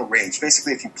 60 male range.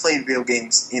 Basically, if you played video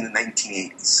games in the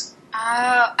 1980s.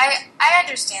 I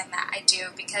understand that, I do,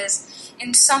 because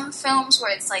in some films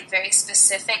where it's very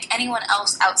specific, anyone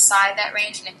else outside that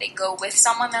range, and if they go with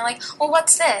someone, they're like, well,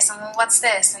 what's this? And well, what's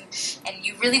this? And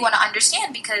you really want to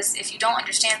understand, because if you don't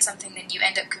understand something, then you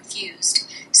end up confused.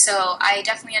 So I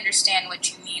definitely understand what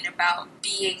you mean about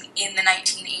being in the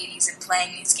 1980s and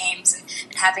playing these games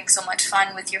and having so much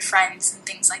fun with your friends and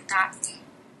things like that.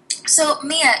 So,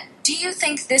 Mia, do you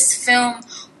think this film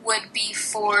would be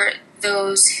for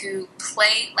those who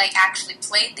actually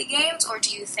played the games, or do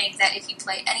you think that if you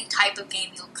play any type of game,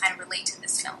 you'll kind of relate to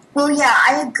this film? Well, yeah,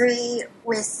 I agree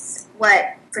with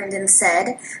what Brendan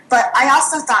said, but I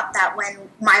also thought that when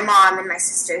my mom and my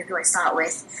sister, who I saw it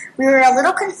with, we were a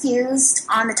little confused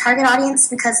on the target audience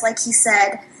because, like he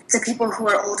said, the people who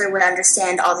are older would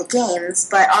understand all the games,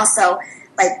 but also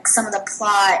some of the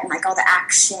plot and all the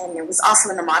action, it was also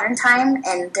in the modern time,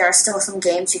 and there are still some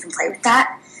games you can play with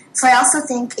that. So I also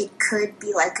think it could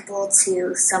be likable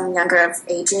to some younger of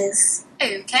ages.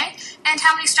 Okay. And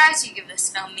how many stars do you give this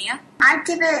film, Mia? I'd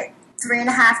give it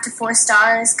 3.5 to 4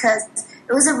 stars because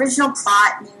it was original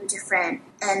plot, new, different,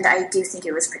 and I do think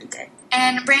it was pretty good.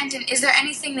 And Brandon, is there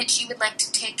anything that you would like to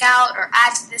take out or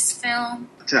add to this film?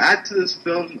 To add to this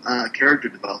film, character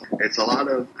development. It's a lot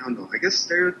of, I guess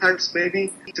stereotypes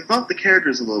maybe. Develop the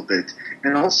characters a little bit.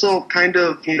 And also kind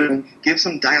of, give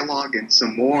some dialogue and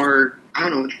some more,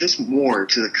 just more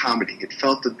to the comedy. It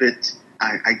felt a bit,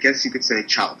 I guess you could say,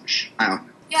 childish. I don't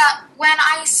know. Yeah, when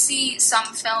I see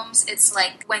some films, it's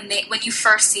when you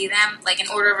first see them, in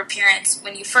order of appearance,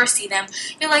 when you first see them,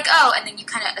 you're like, oh, and then you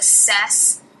kind of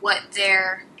assess what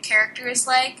their the character is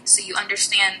like, so you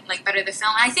understand like better the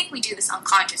film. And I think we do this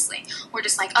unconsciously. We're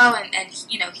just like, oh, and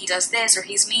you know, he does this or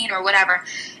he's mean or whatever.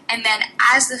 And then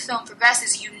as the film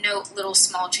progresses, you note little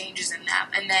small changes in them.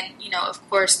 And then, you know, of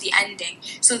course, the ending.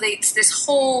 So it's this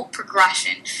whole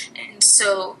progression. And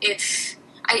so if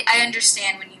I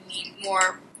understand when you need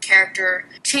more character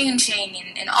changing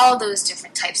and all those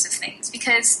different types of things.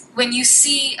 Because when you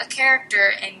see a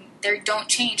character and they don't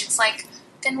change, it's like,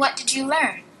 then what did you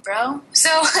learn, bro?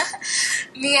 So,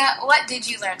 Mia, what did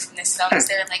you learn from this film? Is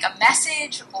there like a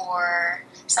message or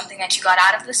something that you got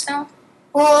out of this film?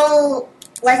 Well,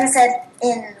 like I said,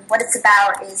 in what it's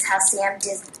about is how Sam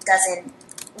doesn't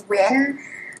win.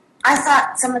 I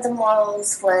thought some of the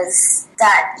morals was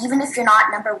that even if you're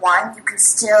not number one, you can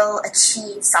still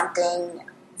achieve something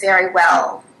very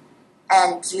well,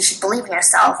 and you should believe in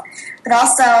yourself. But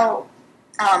also,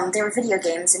 there were video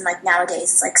games, and like nowadays,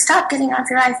 it's like, stop getting off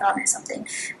your iPhone or something.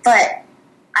 But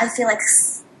I feel like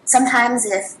sometimes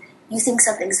if you think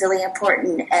something's really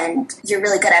important and you're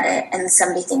really good at it, and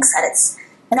somebody thinks that it's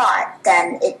not,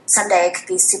 then someday it could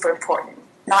be super important.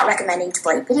 Not recommending to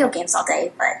play video games all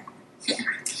day, but yeah.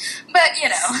 But, you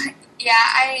know, yeah,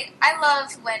 I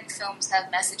love when films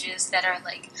have messages that are,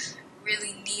 like,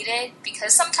 really needed,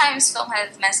 because sometimes film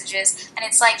has messages, and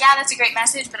it's like, yeah, that's a great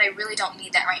message, but I really don't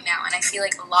need that right now, and I feel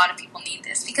like a lot of people need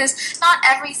this, because not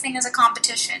everything is a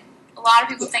competition. A lot of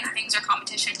people think things are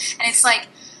competition, and it's like,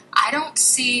 I don't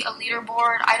see a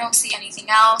leaderboard, I don't see anything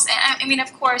else, and I mean,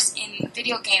 of course, in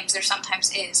video games there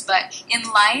sometimes is, but in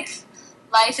life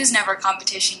is never a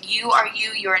competition. You are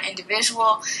you're an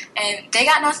individual, and they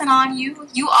got nothing on you.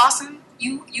 You awesome,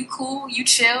 you cool, you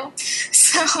chill.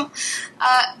 So,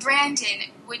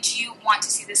 Brandon, would you want to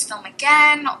see this film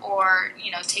again, or, you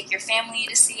know, take your family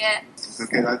to see it?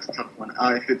 Okay, that's a tough one. If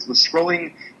I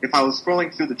was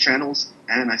scrolling through the channels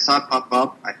and I saw it pop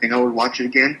up, I think I would watch it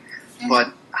again. Mm-hmm.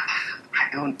 But I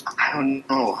don't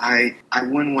know. I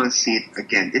wouldn't want to see it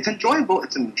again. It's enjoyable.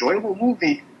 It's an enjoyable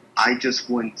movie. I just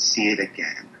wouldn't see it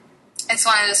again. It's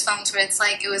one of those films where it's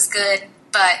like, it was good,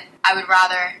 but I would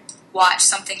rather watch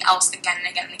something else again and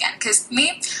again and again. Because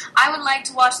me, I would like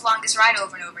to watch The Longest Ride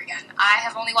over and over again. I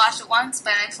have only watched it once,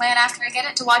 but I plan after I get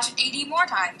it to watch it 80 more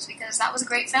times, because that was a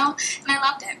great film, and I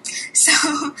loved it.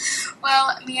 So,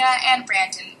 well, Mia and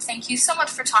Brandon, thank you so much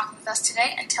for talking with us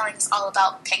today and telling us all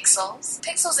about Pixels.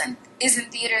 Pixels is in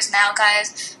theaters now,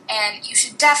 guys, and you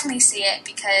should definitely see it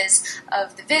because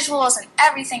of the visuals and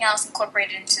everything else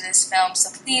incorporated into this film, so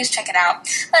please check it out.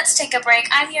 Let's take a break.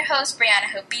 I'm your host,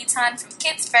 Brianna Hope Beaton from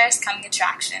Kids First Coming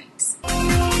Attractions.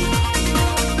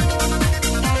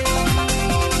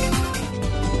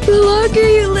 The longer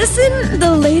you listen,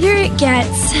 the later it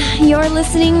gets. You're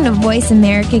listening to Voice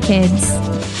America Kids.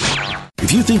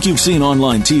 If you think you've seen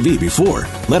online TV before,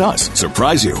 let us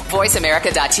surprise you.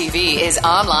 VoiceAmerica.tv is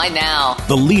online now.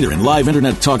 The leader in live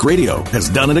internet talk radio has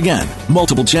done it again.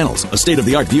 Multiple channels, a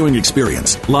state-of-the-art viewing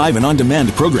experience, live and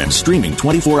on-demand programs streaming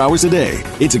 24 hours a day.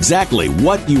 It's exactly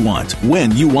what you want,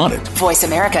 when you want it.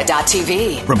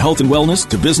 VoiceAmerica.tv. From health and wellness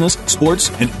to business, sports,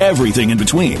 and everything in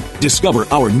between. Discover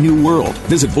our new world.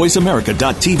 Visit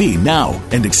VoiceAmerica.tv now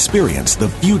and experience the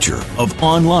future of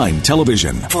online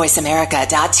television.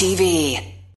 VoiceAmerica.tv.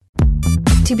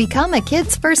 To become a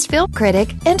Kids First Film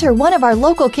Critic, enter one of our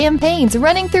local campaigns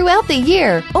running throughout the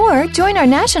year, or join our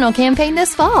national campaign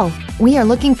this fall. We are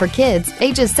looking for kids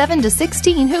ages 7 to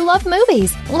 16 who love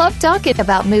movies, love talking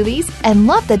about movies, and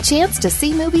love the chance to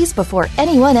see movies before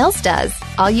anyone else does.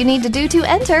 All you need to do to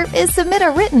enter is submit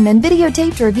a written and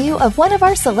videotaped review of one of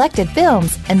our selected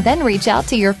films, and then reach out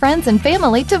to your friends and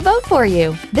family to vote for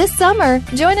you. This summer,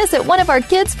 join us at one of our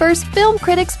Kids First Film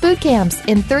Critics boot camps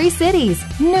in 3 cities,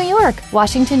 New York,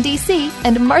 Washington, D.C.,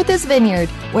 and Martha's Vineyard,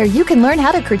 where you can learn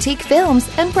how to critique films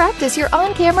and practice your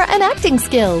on-camera and acting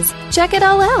skills. Check it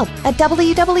all out at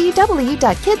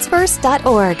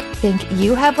www.kidsfirst.org. Think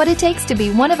you have what it takes to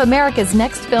be one of America's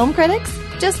next film critics?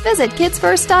 Just visit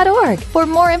kidsfirst.org for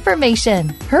more information.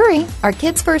 Hurry! Our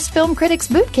Kids First Film Critics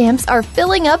boot camps are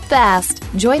filling up fast.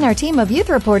 Join our team of youth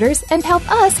reporters and help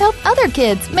us help other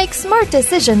kids make smart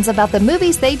decisions about the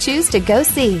movies they choose to go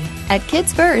see. At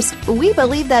Kids First, we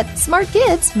believe that smart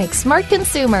kids make smart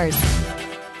consumers.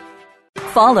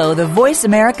 Follow the Voice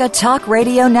America Talk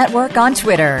Radio Network on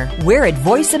Twitter. We're at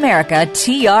Voice America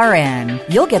TRN.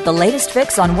 You'll get the latest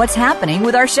fix on what's happening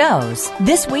with our shows,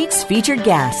 this week's featured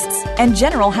guests, and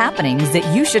general happenings that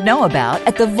you should know about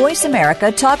at the Voice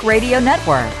America Talk Radio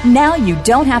Network. Now you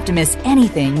don't have to miss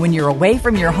anything when you're away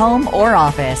from your home or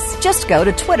office. Just go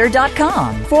to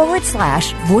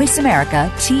twitter.com/Voice America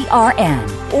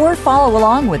TRN. or follow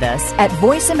along with us at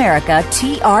Voice America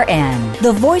TRN,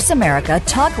 the Voice America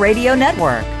Talk Radio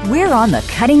Network. We're on the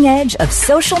cutting edge of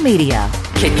social media.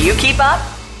 Can you keep up?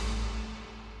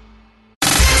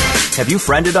 Have you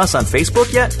friended us on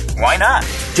Facebook yet? Why not?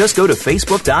 Just go to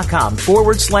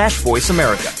facebook.com/Voice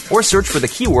America or search for the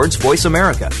keywords Voice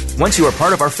America. Once you are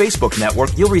part of our Facebook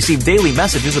network, you'll receive daily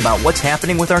messages about what's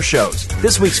happening with our shows,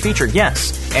 this week's featured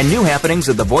guests, and new happenings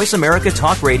at the Voice America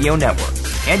Talk Radio Network.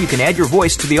 And you can add your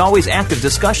voice to the always active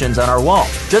discussions on our wall.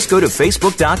 Just go to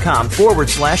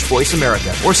facebook.com/Voice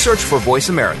America or search for Voice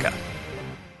America.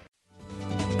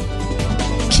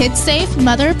 Kids safe,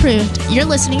 mother approved. You're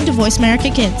listening to Voice America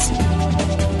Kids.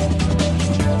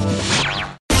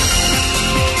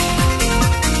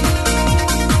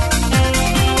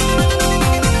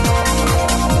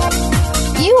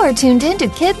 You are tuned in to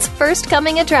Kids First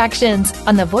Coming Attractions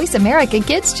on the Voice America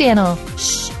Kids channel.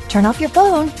 Shh, turn off your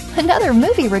phone. Another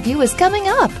movie review is coming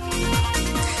up.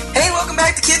 Hey, welcome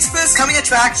back to Kids First Coming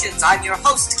Attractions. I'm your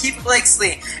host, Keefer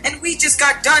Blakesley, and we just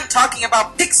got done talking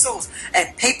about Pixels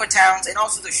and Paper Towns and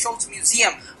also the Schultz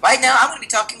Museum. Right now, I'm going to be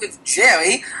talking with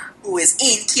Jerry, who is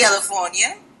in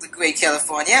California, the great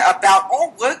California, about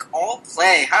all work, all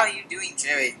play. How are you doing,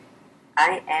 Jerry?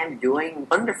 I am doing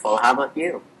wonderful. How about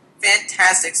you?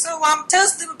 Fantastic. So, tell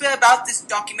us a little bit about this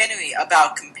documentary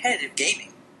about competitive gaming.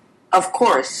 Of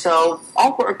course. So,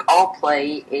 all work, all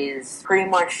play is pretty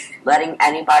much letting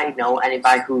anybody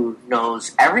who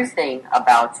knows everything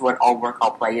about what all work,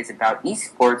 all play is about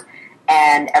esports,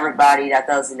 and everybody that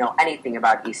doesn't know anything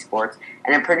about esports.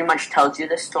 And it pretty much tells you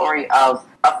the story of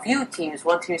a few teams,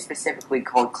 one team specifically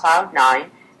called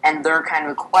Cloud9, and their kind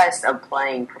of quest of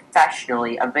playing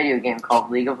professionally a video game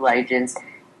called League of Legends,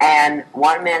 and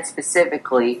one man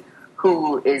specifically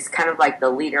who is kind of like the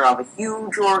leader of a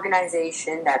huge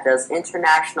organization that does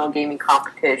international gaming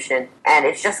competition, and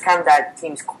it's just kind of that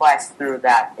team's quest through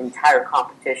that entire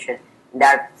competition.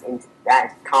 That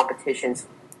competition's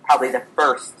probably the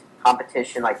first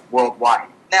competition, like, worldwide.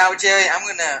 Now, Jerry, I'm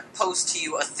going to pose to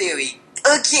you a theory.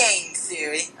 A game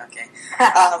theory. Okay.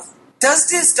 Does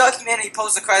this documentary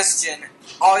pose the question,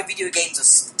 are video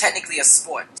games technically a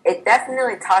sport? It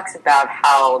definitely talks about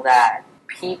how that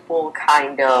people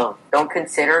kind of don't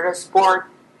consider it a sport,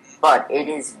 but it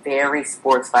is very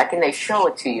sports-like, and they show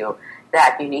it to you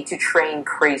that you need to train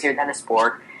crazier than a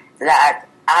sport, that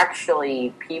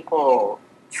actually people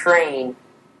train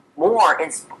more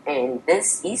in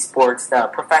this esports, the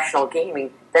professional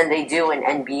gaming, than they do in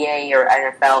NBA or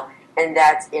NFL, and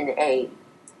that in a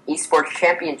esports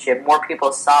championship, more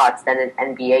people saw it than an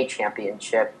NBA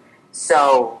championship.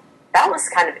 So that was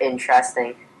kind of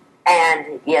interesting.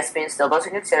 And ESPN still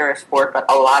doesn't consider it a sport, but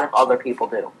a lot of other people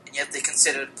do. And yet they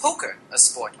considered poker a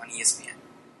sport on ESPN.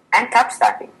 And cup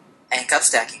stacking. And cup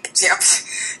stacking. Yep.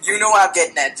 You know what I'm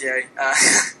getting at, Jerry.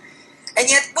 And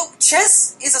yet, well,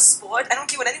 chess is a sport. I don't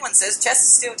care what anyone says. Chess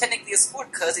is still technically a sport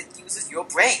because it uses your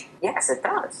brain. Yes, it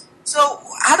does. So,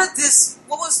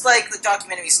 what was like the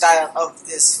documentary style of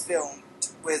this film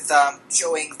with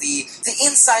showing the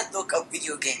inside look of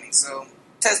video gaming? So,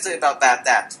 tell us about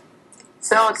that.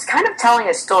 So it's kind of telling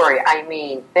a story. I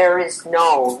mean, there is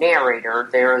no narrator.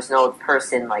 There is no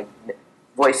person, like,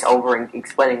 voiceover and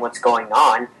explaining what's going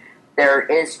on. There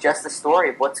is just a story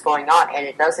of what's going on, and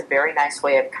it does a very nice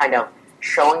way of kind of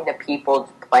showing the people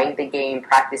playing the game,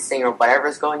 practicing, or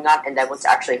whatever's going on, and then what's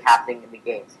actually happening in the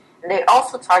game. And they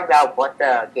also talk about what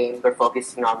the game they're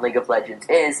focusing on, League of Legends,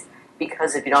 is,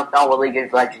 because if you don't know what League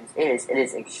of Legends is, it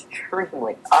is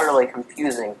extremely, utterly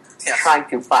confusing trying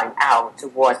to find out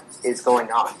what is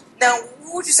going on. Now,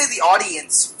 who would you say the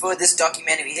audience for this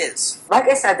documentary is? Like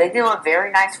I said, they do a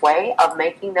very nice way of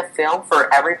making the film for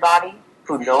everybody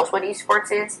who knows what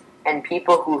esports is and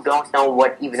people who don't know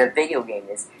what even a video game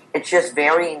is. It's just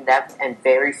very in-depth and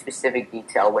very specific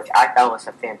detail, which I thought was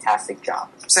a fantastic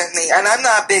job. Certainly, and I'm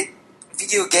not a big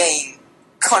video game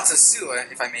connoisseur,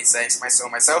 if I may say so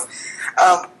myself,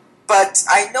 but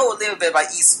I know a little bit about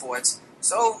esports.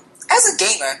 So, as a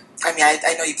gamer, I mean,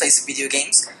 I know you play some video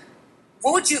games.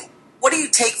 What do you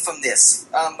take from this?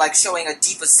 Like showing a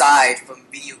deeper side from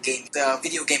the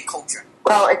video game culture.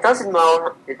 Well, it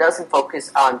doesn't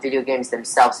focus on video games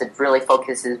themselves. It really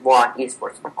focuses more on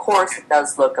esports. Of course, it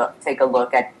does take a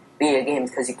look at video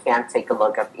games because you can't take a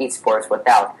look at esports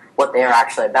without what they are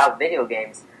actually about, video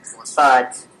games.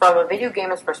 But from a video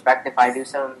gamer's perspective, I do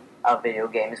some video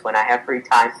games when I have free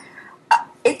time.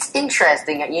 It's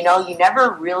interesting. You know, you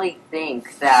never really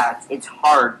think that it's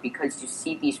hard because you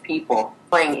see these people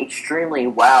playing extremely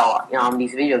well on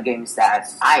these video games that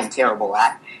I am terrible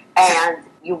at. And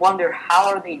you wonder, how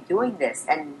are they doing this?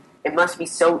 And it must be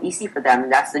so easy for them,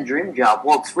 and that's the dream job.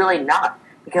 Well, it's really not.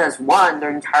 because one,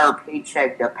 their entire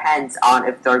paycheck depends on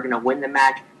if they're going to win the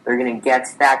match, they're going to get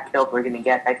that kill, they're going to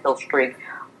get that kill streak,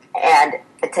 and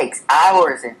it takes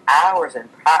hours and hours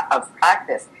of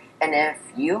practice. And if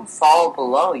you fall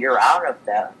below, you're out of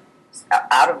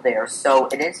there. So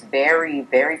it is very,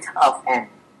 very tough, and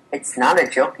it's not a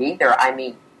joke either. I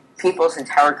mean, people's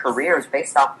entire careers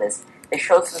based off this. They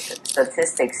showed some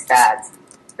statistics that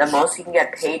the most you can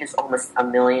get paid is almost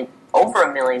over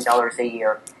 $1 million a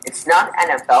year. It's not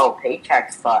NFL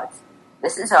paychecks, but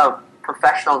this is a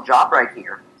professional job right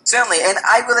here. Certainly, and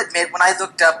I will admit, when I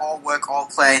looked up All Work, All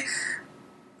Play,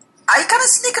 I kind of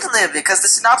snickered a little bit, because the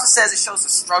synopsis says it shows the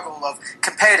struggle of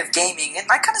competitive gaming, and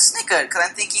I kind of snickered, because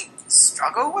I'm thinking,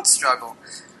 struggle? What struggle?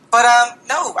 But,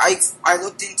 no, I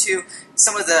looked into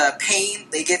some of the pain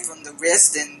they get from the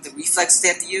wrist and the reflexes they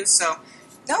have to use, so,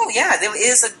 no, yeah, there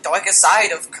is a darker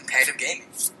side of competitive gaming.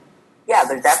 Yeah,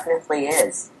 there definitely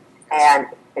is. And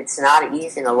it's not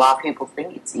easy, and a lot of people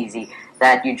think it's easy,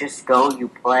 that you just go, you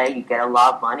play, you get a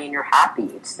lot of money, and you're happy.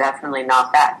 It's definitely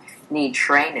not that. You need to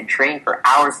train and train for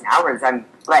hours and hours. I'm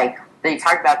like, they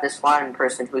talk about this one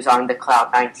person who's on the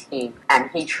Cloud 19, and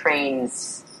he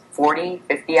trains 40,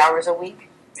 50 hours a week.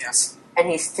 Yes. And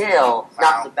he's still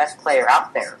not the best player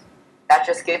out there. That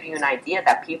just gives you an idea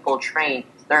that people train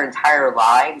their entire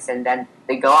lives, and then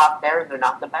they go out there and they're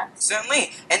not the best.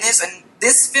 Certainly. And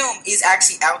this film is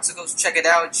actually out, so go check it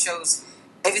out. It shows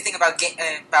everything about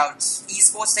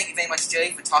esports. Thank you very much,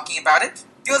 Jerry, for talking about it.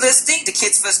 You're listening to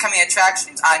Kids First Coming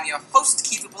Attractions. I'm your host,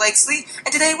 Keith Blakesley,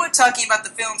 and today we're talking about the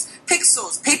films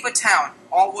Pixels, Paper Town,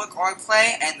 All Work, All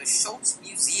Play, and the Schultz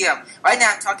Museum. Right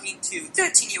now I'm talking to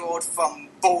 13-year-old from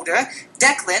Boulder,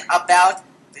 Declan, about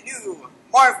the new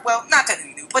Marvel, not the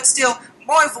new, but still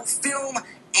Marvel film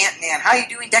Ant-Man. How are you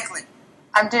doing, Declan?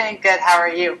 I'm doing good. How are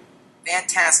you?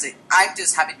 Fantastic. I'm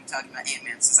just happy to be talking about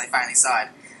Ant-Man since I finally saw it.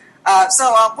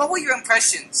 What were your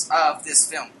impressions of this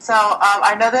film? So,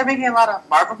 I know they're making a lot of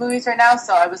Marvel movies right now,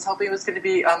 so I was hoping it was going to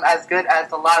be as good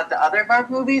as a lot of the other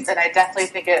Marvel movies, and I definitely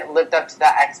think it lived up to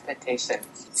that expectation.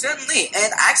 Certainly,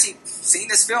 and actually, seeing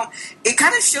this film, it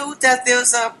kind of showed that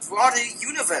there's a broader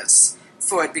universe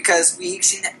for it, because we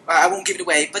actually, I won't give it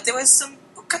away, but there was some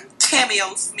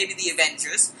cameos, maybe the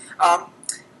Avengers.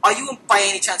 Are you, by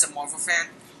any chance, a Marvel fan?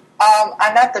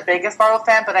 I'm not the biggest Marvel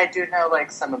fan, but I do know,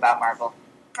 some about Marvel.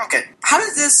 Okay. How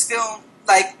does this film,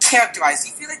 characterize? Do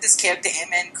you feel like this character,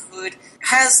 Ant-Man,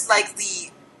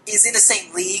 is in the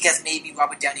same league as maybe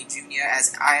Robert Downey Jr.,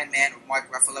 as Iron Man, or Mark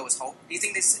Ruffalo as Hulk? Do you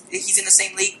think he's in the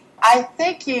same league? I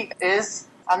think he is.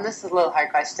 This is a little hard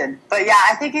question. But yeah,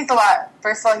 I think he's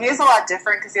first of all, he is a lot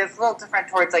different, because he has a little different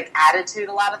towards, attitude,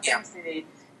 a lot of things, and he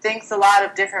thinks a lot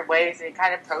of different ways, and he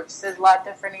kind of approaches it a lot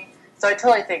differently. So I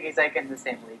totally think he's, in the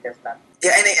same league as them.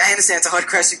 Yeah, and I understand it's a hard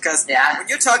question, because when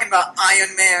you're talking about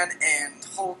Iron Man and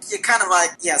Hulk, you're kind of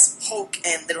yes, Hulk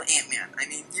and little Ant-Man. I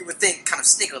mean, you would think, kind of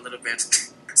snicker a little bit.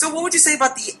 So what would you say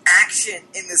about the action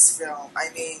in this film? I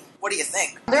mean, what do you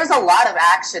think? There's a lot of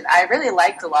action. I really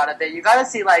liked a lot of it. You got to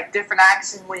see, different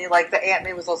action when the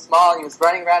Ant-Man was so small, and he was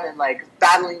running around and,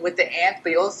 battling with the ants,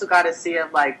 but you also got to see him,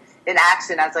 in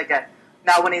action as,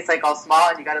 not when he's, all small,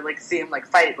 and you got to, see him,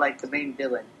 fight, the main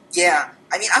villain. Yeah,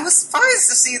 I mean, I was surprised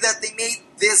to see that they made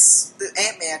the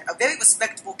Ant-Man, a very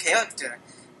respectable character,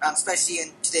 especially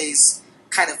in today's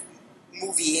kind of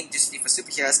movie industry for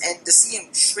superheroes, and to see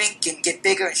him shrink and get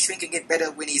bigger and shrink and get better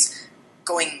when he's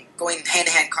going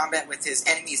hand-to-hand combat with his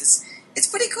enemies, it's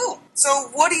pretty cool. So,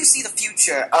 what do you see the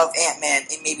future of Ant-Man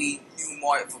in maybe new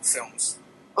Marvel films?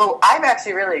 Oh, I'm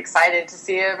actually really excited to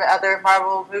see him in other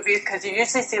Marvel movies, because you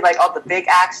usually see, all the big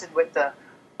action with the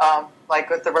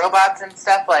with the robots and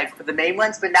stuff, with the main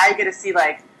ones, but now you get to see,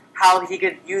 how he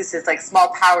could use his, small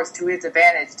powers to his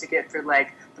advantage to get through,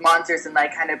 the monsters and,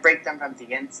 kind of break them from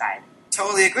the inside.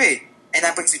 Totally agree. And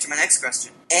that brings me to my next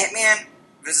question. Ant-Man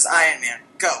versus Iron Man.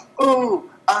 Go. Ooh,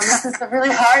 this is a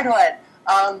really hard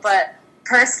one. But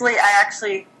personally, I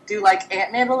actually do like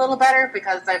Ant-Man a little better,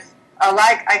 because I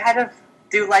kind of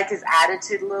do like his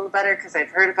attitude a little better, because I've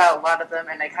heard about a lot of them,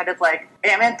 and I kind of like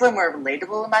Ant-Man's a little more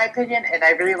relatable in my opinion, and I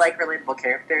really like relatable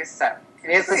characters, so it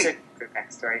is such a good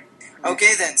backstory.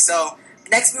 Okay then, so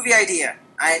next movie idea,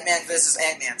 Iron Man versus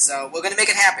Ant-Man, so we're going to make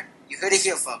it happen. You heard it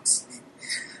here, folks.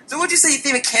 So what would you say your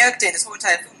favorite character in this whole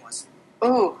entire film was?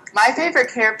 Ooh, my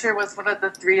favorite character was one of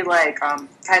the three,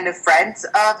 kind of friends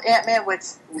of Ant-Man,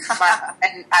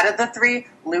 and out of the three,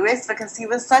 Lewis, because he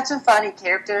was such a funny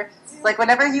character.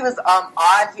 Whenever he was on,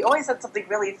 he always had something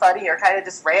really funny or kind of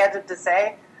just random to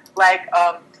say.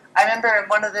 I remember in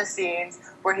one of the scenes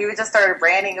where he would just start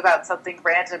ranting about something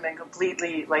random and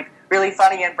completely, like, really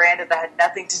funny and branded that had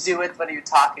nothing to do with what he was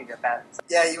talking about.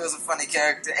 Yeah, he was a funny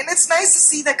character. And it's nice to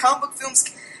see that comic book films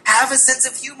have a sense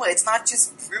of humor. It's not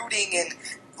just brooding and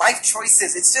life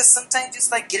choices. It's just sometimes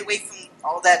just, like, get away from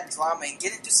all that drama and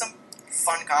get into some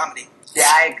fun comedy. Yeah,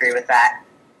 I agree with that.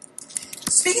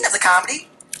 Speaking of the comedy,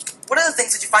 what are the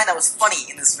things that you find that was funny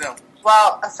in this film?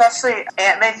 Well, especially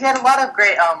Ant-Man, he had a lot of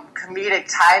great comedic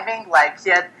timing. Like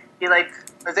he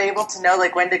was able to know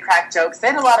like when to crack jokes. They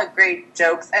had a lot of great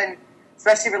jokes, and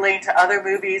especially relating to other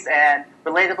movies and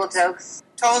relatable jokes.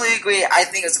 Totally agree. I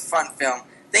think it was a fun film.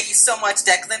 Thank you so much,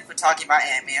 Declan, for talking about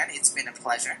Ant-Man. It's been a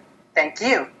pleasure. Thank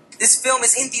you. This film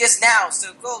is in theaters now,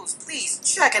 so please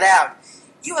check it out.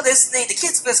 You are listening to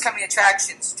Kids First Coming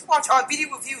Attractions. To watch our video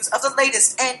reviews of the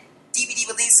latest and DVD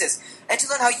releases, and to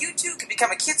learn how you too can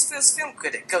become a Kids First film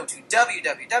critic, go to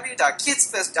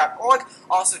www.kidsfirst.org.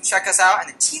 Also check us out in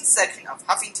the teen section of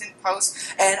Huffington Post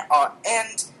and our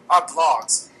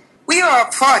blogs. We are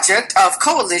a project of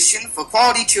Coalition for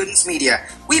Quality Children's Media.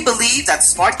 We believe that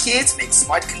smart kids make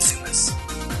smart consumers.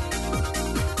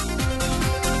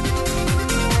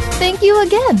 Thank you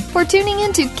again for tuning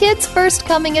in to Kids First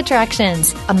Coming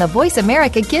Attractions on the Voice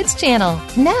America Kids channel.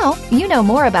 Now you know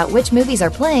more about which movies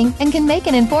are playing and can make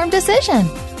an informed decision.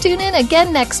 Tune in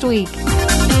again next week.